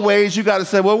always, you got to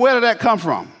say, well, where did that come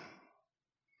from?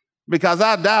 Because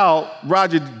I doubt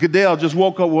Roger Goodell just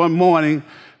woke up one morning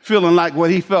feeling like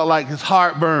what he felt like his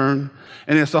heart burned,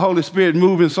 and it's the Holy Spirit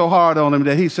moving so hard on him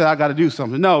that he said, I got to do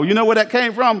something. No, you know where that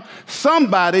came from?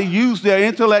 Somebody used their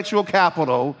intellectual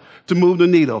capital to move the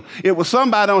needle. It was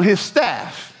somebody on his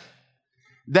staff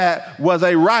that was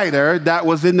a writer that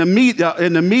was in the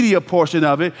media portion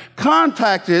of it,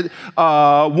 contacted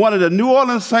one of the New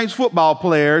Orleans Saints football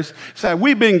players, said,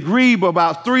 we've been grieved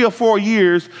about 3 or 4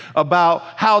 years about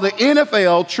how the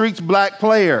NFL treats black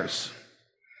players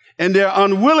and their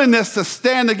unwillingness to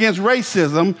stand against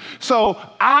racism. So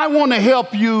I want to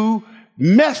help you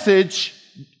message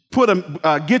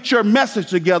get your message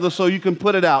together so you can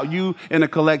put it out, you in a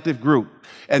collective group.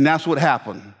 And that's what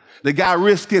happened. The guy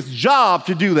risked his job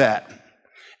to do that.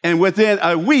 And within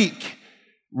a week,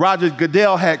 Roger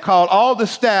Goodell had called all the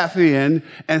staff in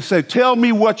and said, tell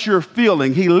me what you're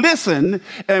feeling. He listened,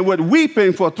 and with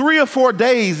weeping for 3 or 4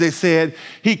 days, they said,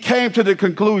 he came to the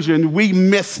conclusion, we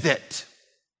missed it.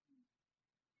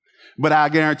 But I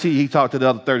guarantee he talked to the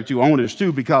other 32 owners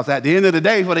too, because at the end of the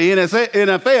day, for the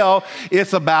NFL,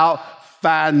 it's about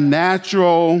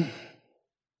financial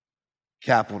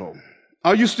capital.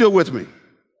 Are you still with me?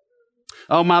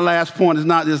 Oh, my last point is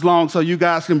not this long, so you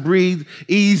guys can breathe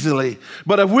easily.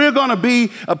 But if we're going to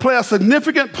play a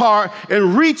significant part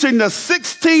in reaching the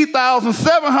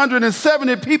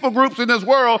 16,770 people groups in this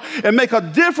world and make a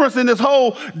difference in this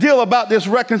whole deal about this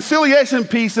reconciliation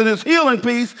piece and this healing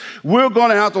piece, we're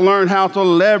going to have to learn how to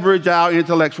leverage our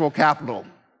intellectual capital.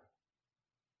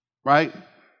 Right?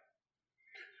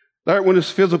 Third one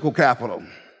is physical capital.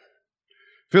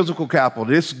 Physical capital.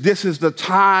 This is the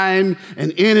time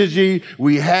and energy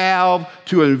we have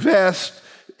to invest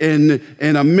in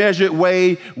a measured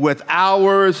way with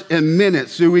hours and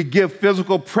minutes. So we give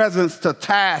physical presence to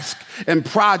tasks and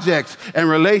projects and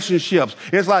relationships.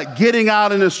 It's like getting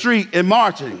out in the street and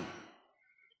marching,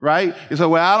 right? You say,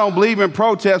 well, I don't believe in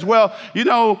protest. Well,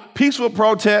 peaceful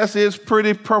protest is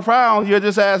pretty profound. You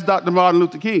just ask Dr. Martin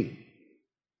Luther King,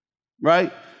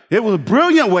 right? It was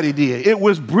brilliant what he did. It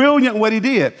was brilliant what he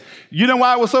did. You know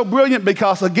why it was so brilliant?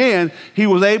 Because, again, he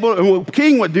was able, and what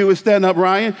King would do is stand up,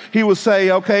 Ryan. He would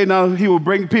say, okay, now he would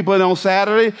bring people in on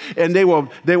Saturday, and they would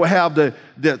have the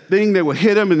thing that would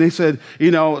hit him, and they said,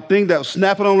 a thing that was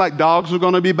snapping on like dogs were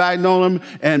going to be biting on him,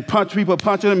 and punching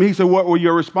him. He said, what will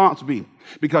your response be?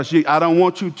 Because I don't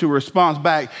want you to respond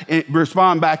back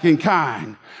in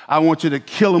kind. I want you to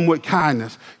kill them with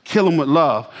kindness, kill them with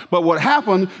love. But what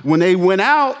happened when they went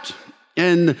out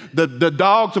and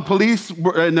the police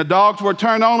and the dogs were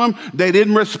turned on them, they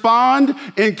didn't respond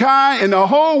in kind. And the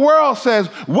whole world says,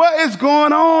 what is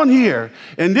going on here?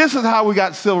 And this is how we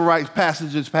got civil rights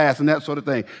passages passed and that sort of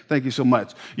thing. Thank you so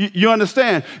much. You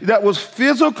understand? That was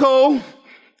physical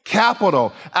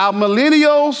capital. Our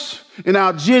millennials and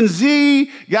our Gen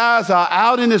Z guys are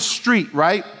out in the street,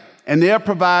 right? And they're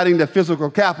providing the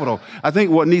physical capital. I think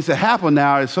what needs to happen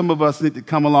now is some of us need to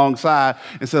come alongside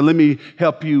and say, let me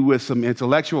help you with some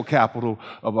intellectual capital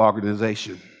of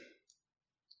organization.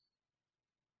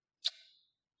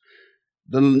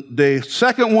 The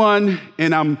second one,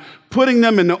 and I'm putting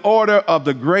them in the order of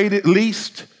the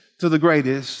least to the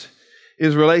greatest,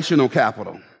 is relational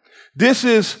capital. This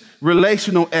is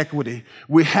relational equity.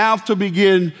 We have to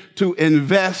begin to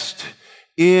invest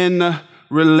in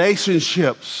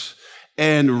relationships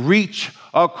and reach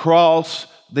across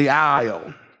the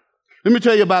aisle. Let me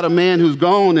tell you about a man who's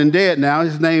gone and dead now.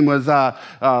 His name was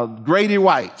Grady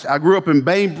White. I grew up in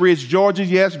Bainbridge, Georgia.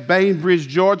 Yes, Bainbridge,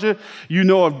 Georgia. You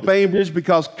know of Bainbridge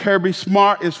because Kirby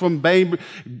Smart is from Bainbridge.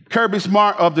 Kirby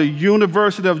Smart of the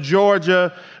University of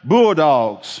Georgia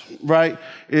Bulldogs, right,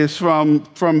 is from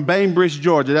Bainbridge,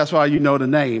 Georgia. That's why you know the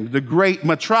name. The great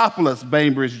metropolis,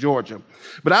 Bainbridge, Georgia.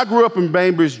 But I grew up in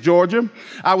Bainbridge, Georgia.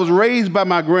 I was raised by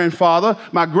my grandfather.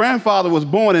 My grandfather was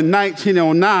born in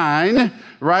 1909,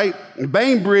 right?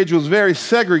 Bainbridge was very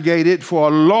segregated for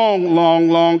a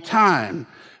long time.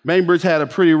 Bainbridge had a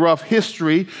pretty rough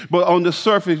history, but on the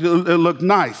surface, it looked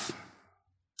nice.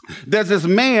 There's this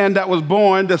man that was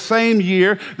born the same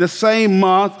year, the same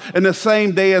month, and the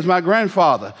same day as my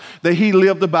grandfather, that he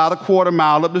lived about a quarter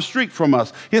mile up the street from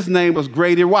us. His name was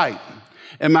Grady White.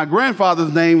 And my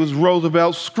grandfather's name was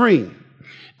Roosevelt Screen.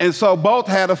 And so both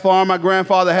had a farm. My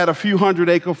grandfather had a few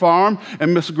 100-acre farm,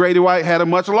 and Mr. Grady White had a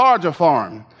much larger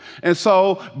farm. And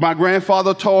so my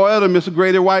grandfather toiled, and Mr.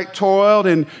 Grady White toiled,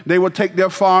 and they would take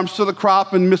their farms to the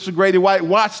crop, and Mr. Grady White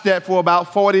watched that for about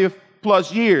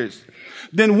 40-plus years.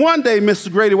 Then one day,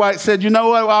 Mr. Grady White said, you know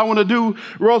what I want to do,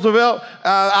 Roosevelt?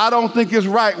 I don't think it's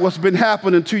right what's been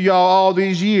happening to y'all all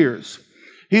these years.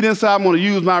 He didn't say, I'm going to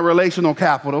use my relational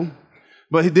capital.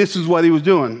 But this is what he was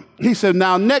doing. He said,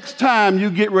 now, next time you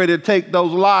get ready to take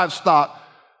those livestock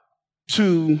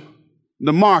to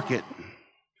the market,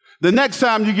 the next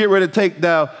time you get ready to take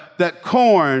that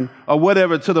corn or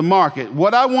whatever to the market,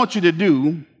 what I want you to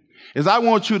do is I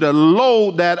want you to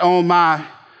load that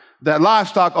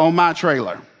livestock on my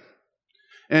trailer.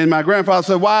 And my grandfather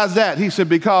said, why is that? He said,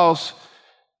 because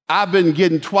I've been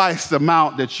getting twice the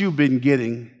amount that you've been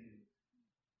getting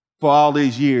for all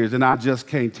these years, and I just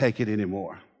can't take it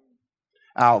anymore.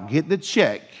 I'll get the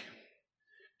check,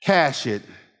 cash it,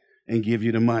 and give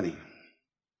you the money.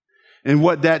 And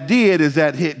what that did is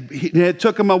that it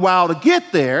took him a while to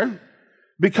get there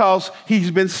because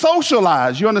he's been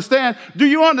socialized. You understand? Do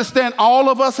you understand all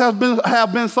of us have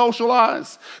been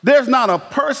socialized? There's not a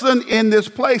person in this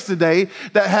place today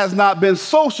that has not been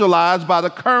socialized by the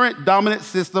current dominant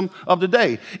system of the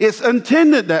day. It's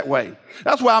intended that way.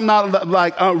 That's why I'm not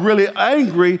really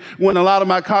angry when a lot of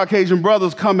my Caucasian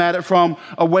brothers come at it from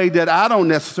a way that I don't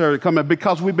necessarily come at,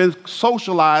 because we've been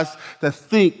socialized to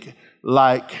think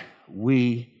like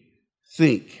we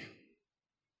think.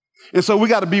 And so we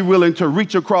got to be willing to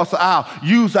reach across the aisle,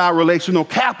 use our relational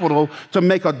capital to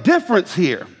make a difference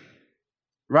here,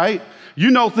 right?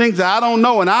 You know things that I don't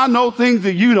know, and I know things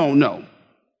that you don't know.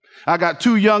 I got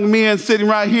two young men sitting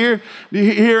right here,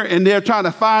 and they're trying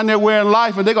to find their way in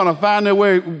life, and they're going to find their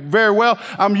way very well.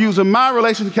 I'm using my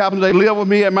relational capital. They live with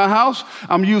me at my house.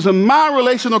 I'm using my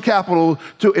relational capital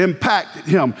to impact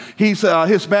him. He's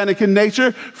Hispanic in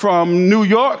nature, from New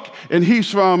York, and he's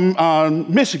from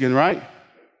Michigan, right?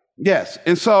 Yes.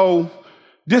 And so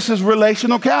this is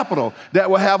relational capital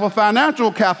that will have a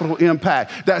financial capital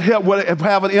impact, that will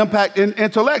have an impact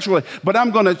intellectually. But I'm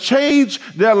going to change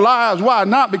their lives. Why?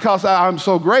 Not because I'm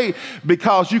so great,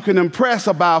 because you can impress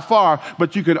about far,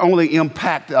 but you can only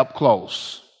impact up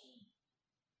close.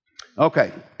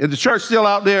 Okay. Is the church still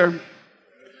out there?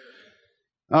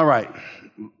 All right.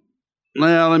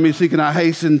 Now, let me see. Can I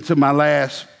hasten to my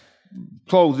last,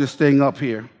 close this thing up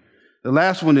here? The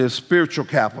last one is spiritual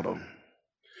capital.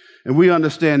 And we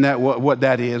understand that what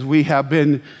that is. We have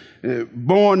been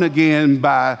born again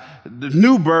by the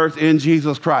new birth in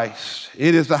Jesus Christ.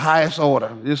 It is the highest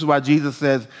order. This is why Jesus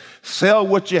says, sell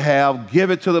what you have,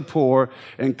 give it to the poor,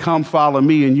 and come follow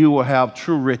me, and you will have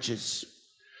true riches.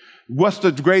 What's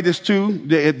the greatest two?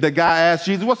 The guy asked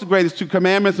Jesus, what's the greatest two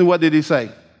commandments? And what did he say?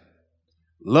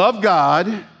 Love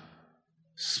God,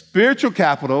 spiritual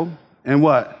capital, and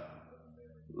what?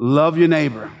 Love your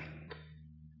neighbor.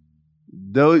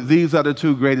 These are the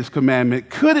two greatest commandments.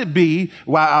 Could it be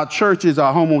why our churches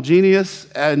are homogeneous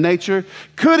in nature?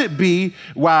 Could it be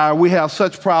why we have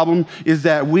such problem is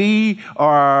that we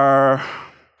are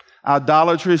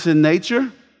idolatrous in nature?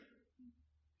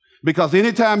 Because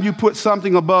anytime you put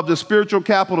something above the spiritual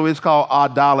capital, it's called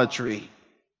idolatry.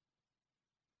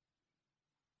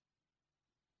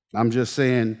 I'm just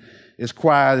saying, it's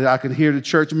quiet. I can hear the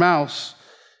church mouse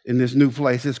in this new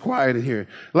place. It's quiet in here.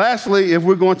 Lastly, if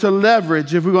we're going to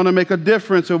leverage, if we're going to make a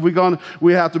difference,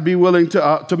 we have to be willing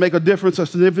to make a difference, a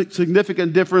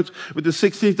significant difference with the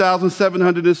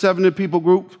 16,770 people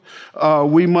group.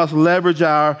 We must leverage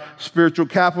our spiritual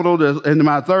capital. And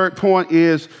my third point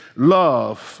is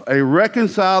love. A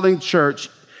reconciling church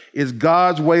is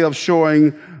God's way of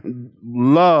showing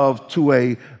love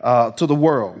to the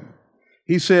world.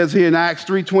 He says here in Acts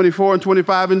 3:24 and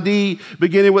 25, indeed,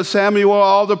 beginning with Samuel,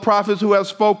 all the prophets who have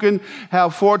spoken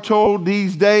have foretold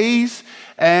these days,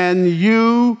 and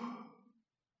you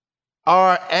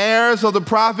are heirs of the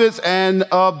prophets and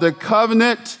of the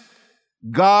covenant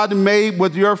God made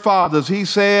with your fathers. He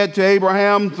said to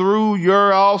Abraham, through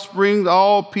your offspring,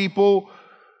 all people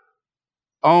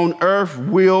on earth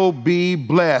will be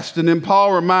blessed. And then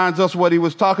Paul reminds us what he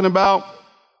was talking about.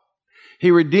 He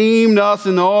redeemed us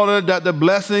in order that the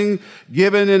blessing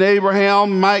given in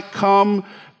Abraham might come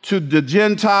to the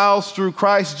Gentiles through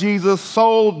Christ Jesus,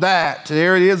 so that,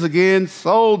 there it is again,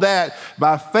 so that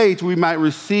by faith we might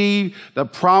receive the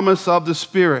promise of the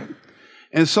Spirit.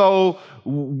 And so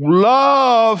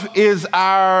love is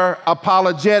our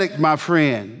apologetic, my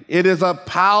friend. It is a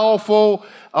powerful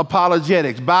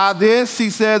apologetics. By this, he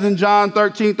says in John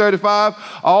 13:35,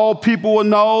 all people will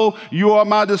know you are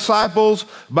my disciples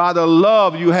by the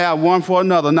love you have one for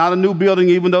another. Not a new building,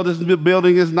 even though this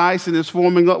building is nice and it's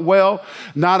forming up well.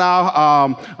 Not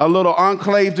our a little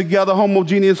enclave together,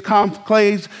 homogeneous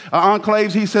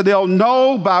enclaves. He said they'll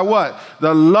know by what?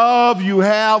 The love you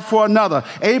have for another.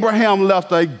 Abraham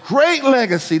left a great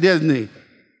legacy, didn't he?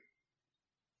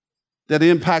 That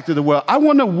impacted the world. I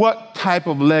wonder what type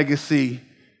of legacy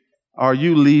are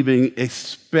you leaving,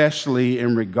 especially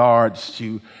in regards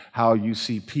to how you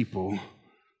see people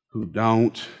who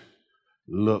don't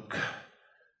look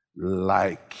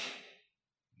like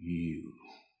you?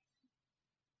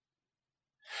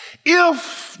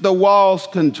 If the walls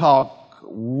can talk,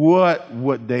 what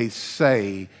would they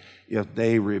say if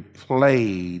they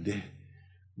replayed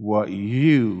what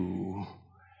you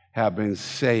have been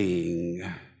saying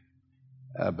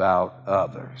about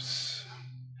others?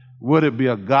 Would it be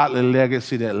a godly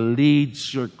legacy that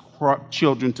leads your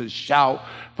children to shout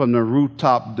from the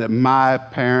rooftop that my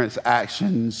parents'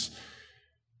 actions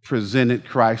presented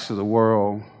Christ to the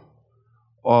world?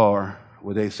 Or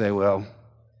would they say, well,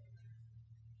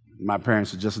 my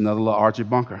parents are just another little Archie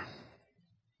Bunker,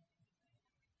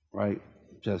 right?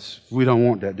 We don't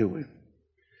want that, do we?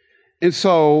 And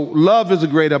so love is a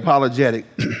great apologetic.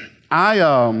 I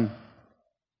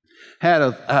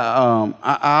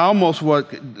almost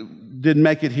didn't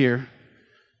make it here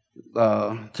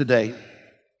today.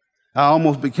 I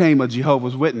almost became a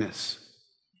Jehovah's Witness.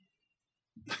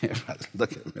 Everybody's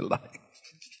looking at me like,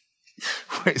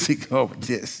 where's he going with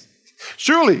this?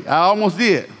 Surely, I almost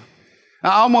did.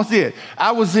 I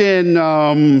was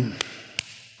in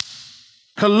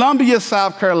Columbia,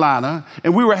 South Carolina,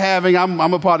 and we were having, I'm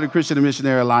a part of the Christian and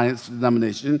Missionary Alliance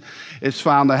denomination. Its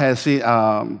founder has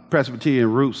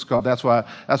Presbyterian roots. That's why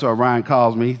Ryan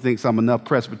calls me. He thinks I'm enough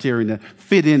Presbyterian to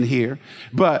fit in here.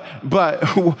 But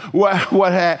what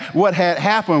had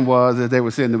happened was, as they were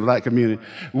saying in the black community,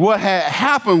 what had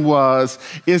happened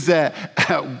is that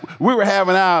we were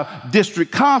having our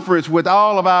district conference with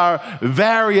all of our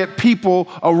varied people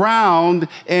around,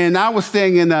 and I was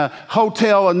staying in a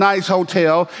nice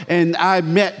hotel, and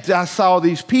I saw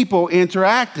these people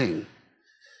interacting.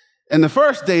 And the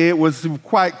first day, it was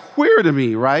quite queer to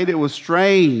me, right? It was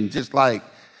strange. It's like,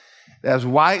 there's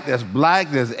white, there's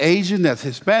black, there's Asian, there's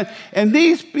Hispanic. And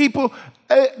these people,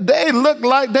 they look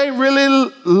like they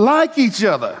really like each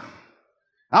other.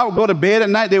 I would go to bed at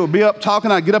night. They would be up talking.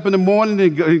 I'd get up in the morning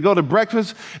and go to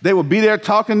breakfast. They would be there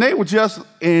talking. They were just,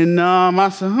 I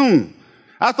said,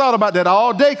 I thought about that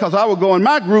all day because I would go in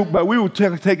my group, but we were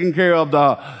taking care of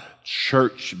the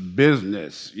church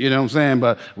business. You know what I'm saying?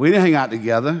 But we didn't hang out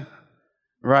together,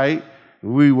 right?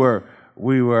 We were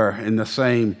in the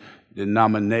same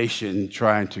denomination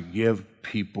trying to give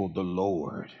people the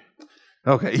Lord.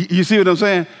 Okay, you see what I'm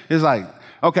saying? It's like,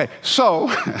 okay, so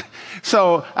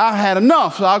I had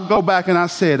enough. So I'll go back and I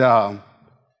said,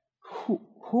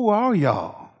 who are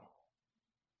y'all?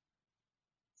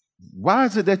 Why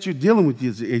is it that you're dealing with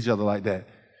each other like that?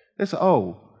 They said,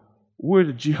 we're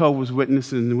the Jehovah's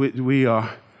Witnesses, and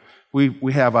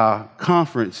we have our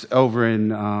conference over in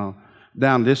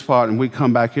down this part, and we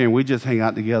come back here and we just hang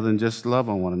out together and just love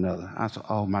on one another. I said,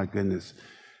 oh my goodness,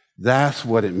 that's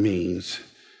what it means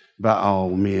by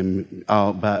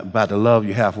by the love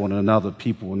you have for one another.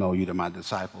 People will know you to my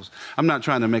disciples. I'm not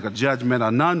trying to make a judgment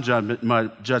or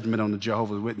judgment on the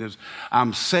Jehovah's Witnesses.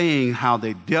 I'm saying how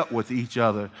they dealt with each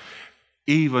other.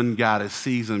 Even got a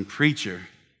seasoned preacher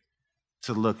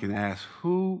to look and ask,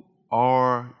 who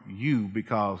are you?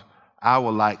 Because I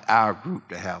would like our group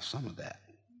to have some of that.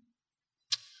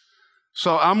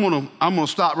 So I'm gonna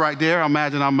stop right there. I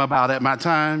imagine I'm about at my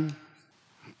time.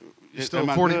 You're still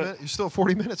 40 minutes. You're still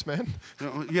 40 minutes, man.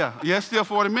 Yeah, still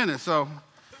 40 minutes. So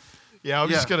yeah,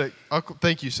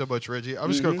 thank you so much, Reggie.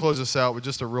 I'm just gonna close this out with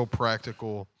just a real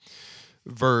practical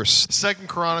verse. 2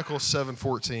 Chronicles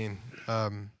 7:14.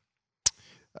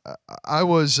 I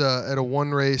was at a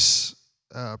one race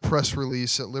press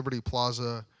release at Liberty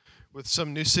Plaza with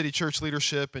some New City Church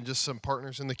leadership and just some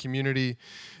partners in the community.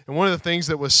 And one of the things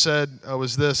that was said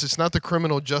was this: it's not the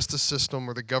criminal justice system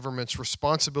or the government's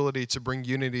responsibility to bring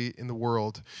unity in the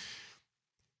world.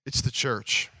 It's the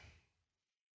church.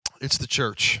 It's the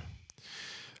church.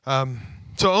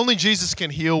 So only Jesus can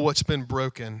heal what's been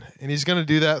broken. And he's going to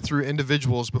do that through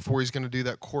individuals before he's going to do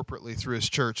that corporately through his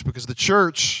church, because the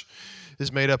church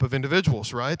is made up of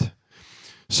individuals, right?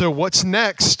 So what's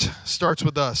next starts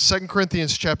with us. 2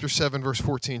 Corinthians chapter 7, verse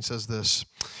 14 says this: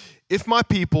 if my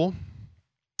people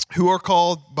who are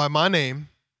called by my name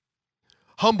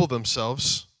humble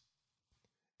themselves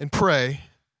and pray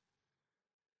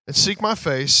and seek my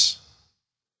face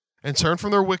and turn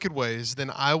from their wicked ways, then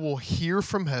I will hear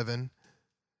from heaven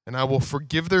and I will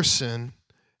forgive their sin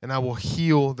and I will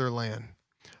heal their land.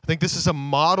 I think this is a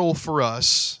model for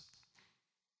us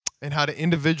and how to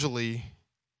individually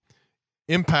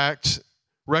impact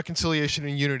reconciliation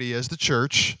and unity as the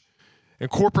church. And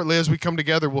corporately, as we come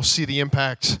together, we'll see the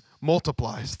impact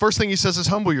multiply. The first thing he says is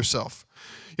humble yourself.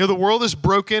 You know, the world is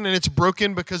broken, and it's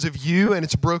broken because of you, and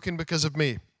it's broken because of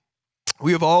me.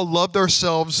 We have all loved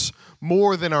ourselves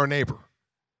more than our neighbor.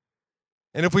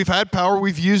 And if we've had power,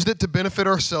 we've used it to benefit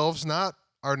ourselves, not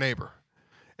our neighbor.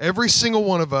 Every single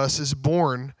one of us is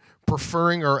born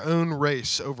preferring our own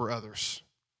race over others.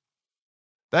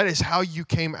 That is how you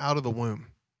came out of the womb.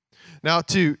 Now,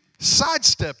 to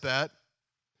sidestep that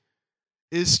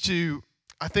is to,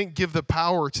 I think, give the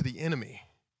power to the enemy.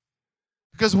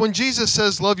 Because when Jesus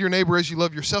says, love your neighbor as you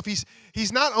love yourself,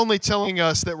 he's not only telling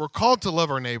us that we're called to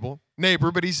love our neighbor,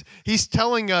 but he's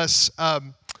telling us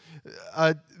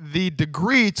the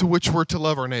degree to which we're to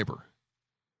love our neighbor.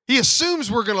 He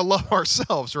assumes we're going to love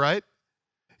ourselves, right?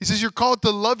 He says you're called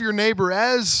to love your neighbor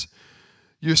as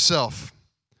yourself.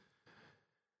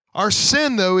 Our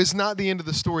sin, though, is not the end of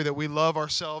the story, that we love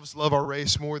ourselves, love our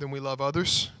race more than we love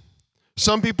others.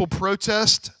 Some people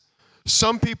protest.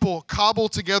 Some people cobble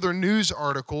together news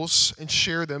articles and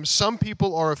share them. Some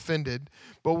people are offended.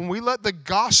 But when we let the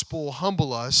gospel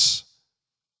humble us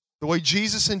the way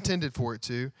Jesus intended for it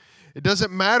to, it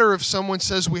doesn't matter if someone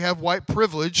says we have white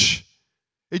privilege.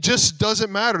 It just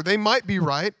doesn't matter. They might be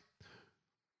right.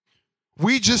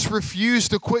 We just refuse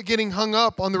to quit getting hung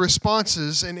up on the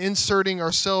responses and inserting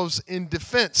ourselves in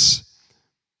defense.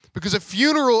 Because a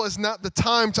funeral is not the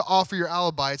time to offer your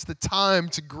alibi. It's the time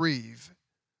to grieve.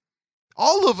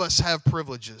 All of us have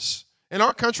privileges. In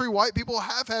our country, white people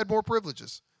have had more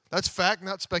privileges. That's fact,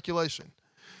 not speculation.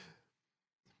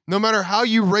 No matter how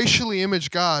you racially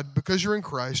image God, because you're in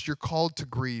Christ, you're called to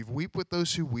grieve. Weep with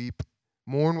those who weep,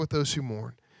 mourn with those who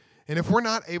mourn. And if we're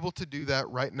not able to do that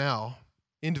right now,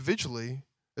 individually,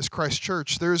 as Christ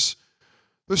Church, there's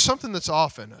something that's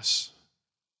off in us.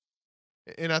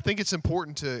 And I think it's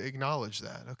important to acknowledge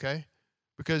that, okay?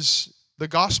 Because the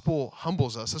gospel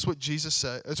humbles us. That's what Jesus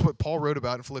said. That's what Paul wrote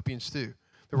about in Philippians 2.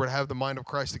 That we're to have the mind of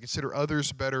Christ, to consider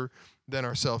others better than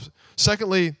ourselves.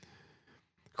 Secondly,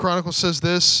 Chronicles says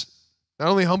this: not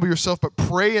only humble yourself, but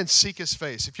pray and seek his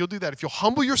face. If you'll do that, if you'll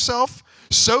humble yourself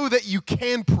so that you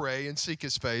can pray and seek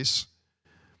his face,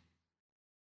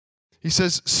 he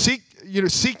says, seek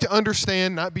to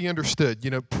understand, not be understood.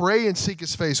 Pray and seek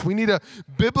his face. We need a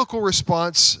biblical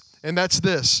response, and that's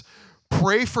this: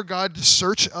 pray for God to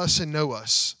search us and know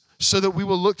us so that we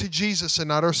will look to Jesus and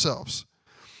not ourselves.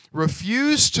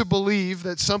 Refuse to believe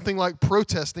that something like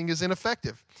protesting is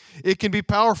ineffective. It can be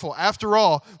powerful. After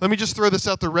all, let me just throw this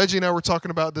out there. Reggie and I were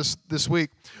talking about this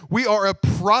week. We are a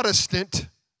Protestant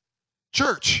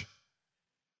church.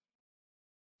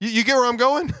 You get where I'm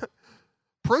going?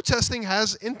 Protesting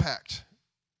has impact.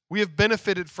 We have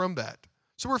benefited from that.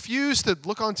 So refuse to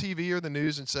look on TV or the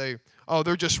news and say, oh,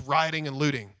 they're just rioting and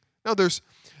looting. No,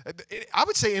 I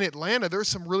would say in Atlanta, there's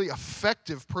some really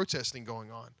effective protesting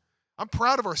going on. I'm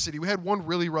proud of our city. We had one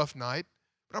really rough night,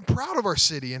 but I'm proud of our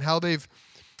city and how they've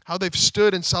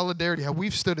stood in solidarity, how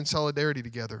we've stood in solidarity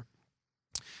together.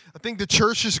 I think the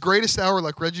church's greatest hour,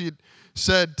 like Reggie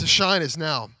said, to shine is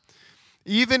now.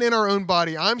 Even in our own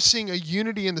body, I'm seeing a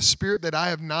unity in the spirit that I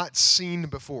have not seen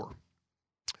before.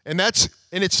 And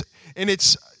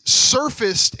it's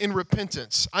surfaced in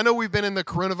repentance. I know we've been in the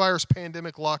coronavirus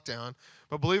pandemic lockdown,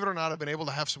 but believe it or not, I've been able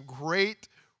to have some great,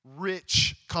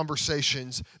 rich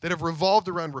conversations that have revolved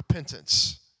around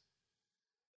repentance.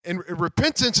 And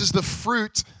repentance is the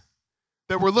fruit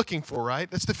that we're looking for, right?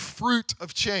 That's the fruit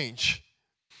of change.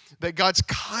 That God's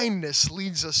kindness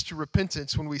leads us to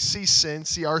repentance when we see sin,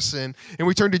 see our sin, and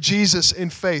we turn to Jesus in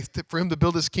faith for him to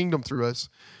build his kingdom through us.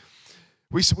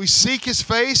 We seek his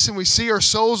face, and we see our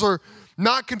souls are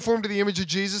not conformed to the image of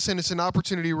Jesus, and it's an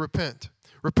opportunity to repent.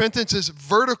 Repentance is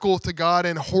vertical to God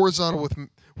and horizontal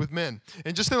with men.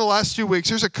 And just in the last 2 weeks,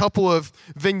 here's a couple of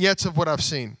vignettes of what I've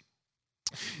seen.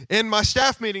 In my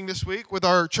staff meeting this week with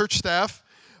our church staff,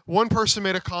 one person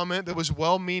made a comment that was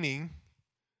well-meaning,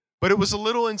 but it was a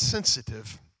little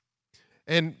insensitive.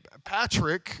 And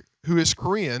Patrick, who is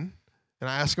Korean, and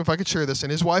I asked him if I could share this,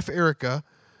 and his wife Erica,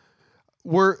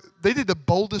 they did the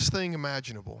boldest thing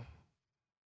imaginable.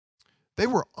 They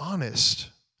were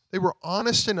honest. They were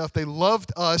honest enough. They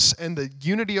loved us and the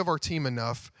unity of our team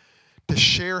enough to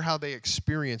share how they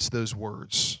experienced those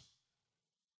words.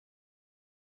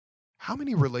 How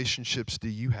many relationships do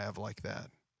you have like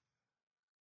that?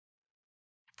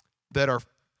 That are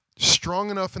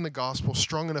strong enough in the gospel,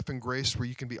 strong enough in grace where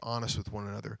you can be honest with one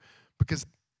another? Because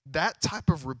that type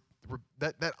of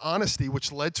that honesty,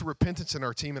 which led to repentance in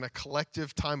our team and a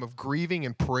collective time of grieving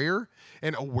and prayer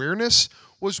and awareness,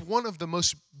 was one of the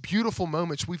most beautiful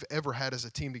moments we've ever had as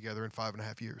a team together in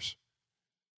 5.5 years.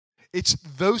 It's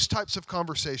those types of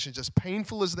conversations, as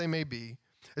painful as they may be,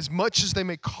 as much as they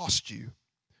may cost you,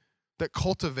 that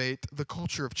cultivate the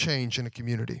culture of change in a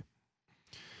community.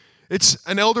 It's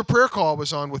an elder prayer call I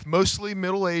was on with mostly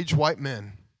middle-aged white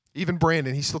men. Even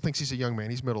Brandon, he still thinks he's a young man.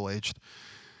 He's middle-aged.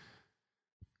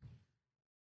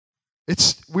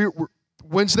 We're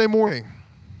Wednesday morning.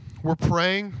 We're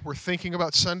praying. We're thinking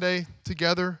about Sunday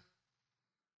together.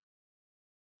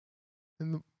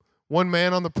 And one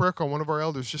man on the prayer call, one of our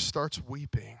elders, just starts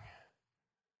weeping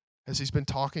as he's been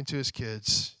talking to his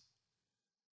kids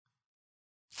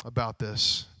about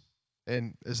this.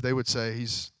 And as they would say,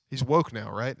 he's woke now,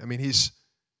 right? I mean, he's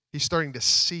starting to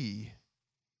see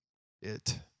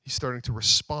it. He's starting to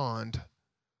respond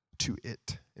to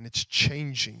it, and it's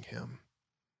changing him.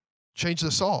 Changed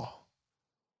us all.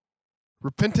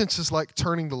 Repentance is like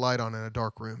turning the light on in a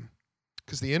dark room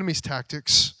because the enemy's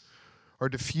tactics are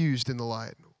diffused in the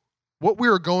light. What we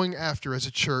are going after as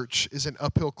a church is an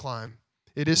uphill climb.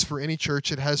 It is for any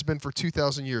church. It has been for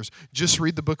 2,000 years. Just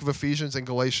read the book of Ephesians and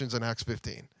Galatians and Acts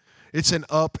 15. It's an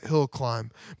uphill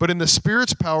climb. But in the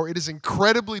Spirit's power, it is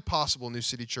incredibly possible, New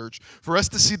City Church, for us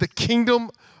to see the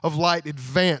kingdom of light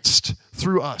advanced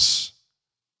through us.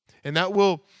 And that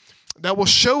will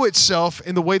show itself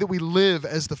in the way that we live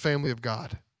as the family of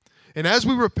God. And as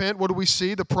we repent, what do we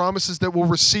see? The promise is that we'll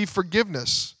receive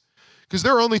forgiveness. Because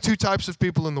there are only two types of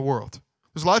people in the world.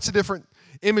 There's lots of different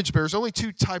image bearers, only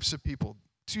two types of people,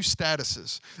 two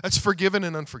statuses. That's forgiven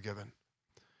and unforgiven.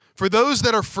 For those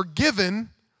that are forgiven,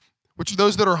 which are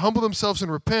those that are humble themselves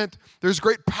and repent, there's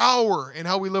great power in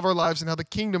how we live our lives and how the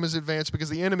kingdom is advanced because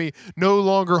the enemy no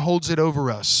longer holds it over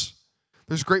us.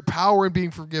 There's great power in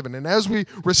being forgiven. And as we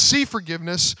receive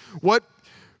forgiveness, what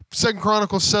 2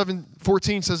 Chronicles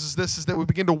 7:14 says is that we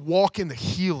begin to walk in the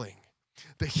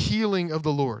healing of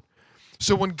the Lord.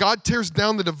 So when God tears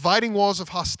down the dividing walls of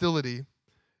hostility,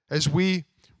 as we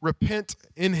repent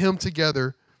in Him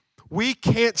together, we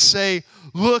can't say,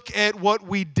 look at what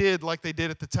we did like they did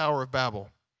at the Tower of Babel.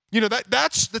 You know,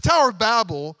 that's the Tower of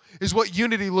Babel is what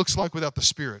unity looks like without the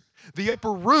Spirit. The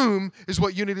upper room is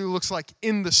what unity looks like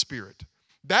in the Spirit.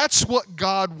 That's what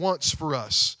God wants for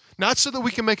us. Not so that we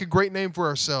can make a great name for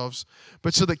ourselves,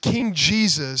 but so that King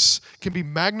Jesus can be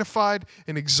magnified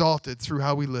and exalted through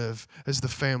how we live as the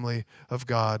family of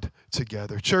God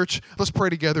together. Church, let's pray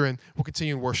together and we'll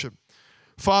continue in worship.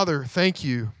 Father, thank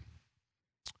you.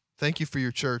 Thank you for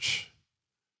your church.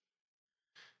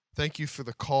 Thank you for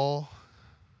the call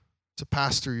to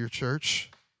pastor your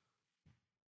church,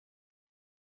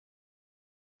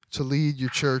 to lead your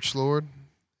church, Lord,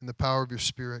 in the power of your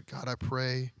Spirit. God, I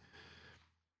pray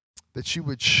that you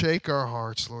would shake our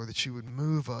hearts, Lord, that you would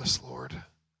move us, Lord,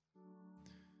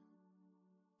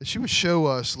 that you would show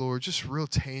us, Lord, just real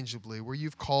tangibly where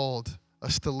you've called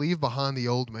us to leave behind the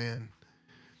old man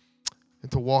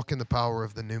and to walk in the power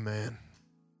of the new man.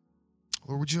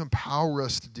 Lord, would you empower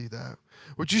us to do that?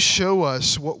 Would you show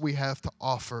us what we have to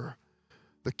offer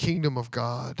the kingdom of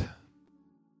God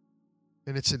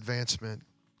and its advancement,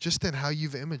 just in how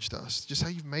you've imaged us, just how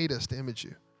you've made us to image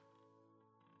you.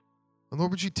 And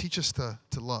Lord, would you teach us to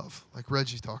love, like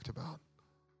Reggie talked about?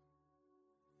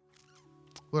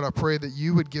 Lord, I pray that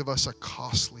you would give us a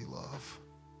costly love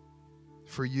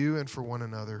for you and for one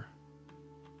another,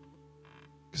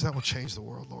 because that will change the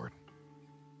world, Lord.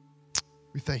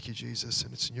 We thank you, Jesus,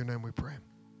 and it's in your name we pray.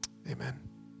 Amen.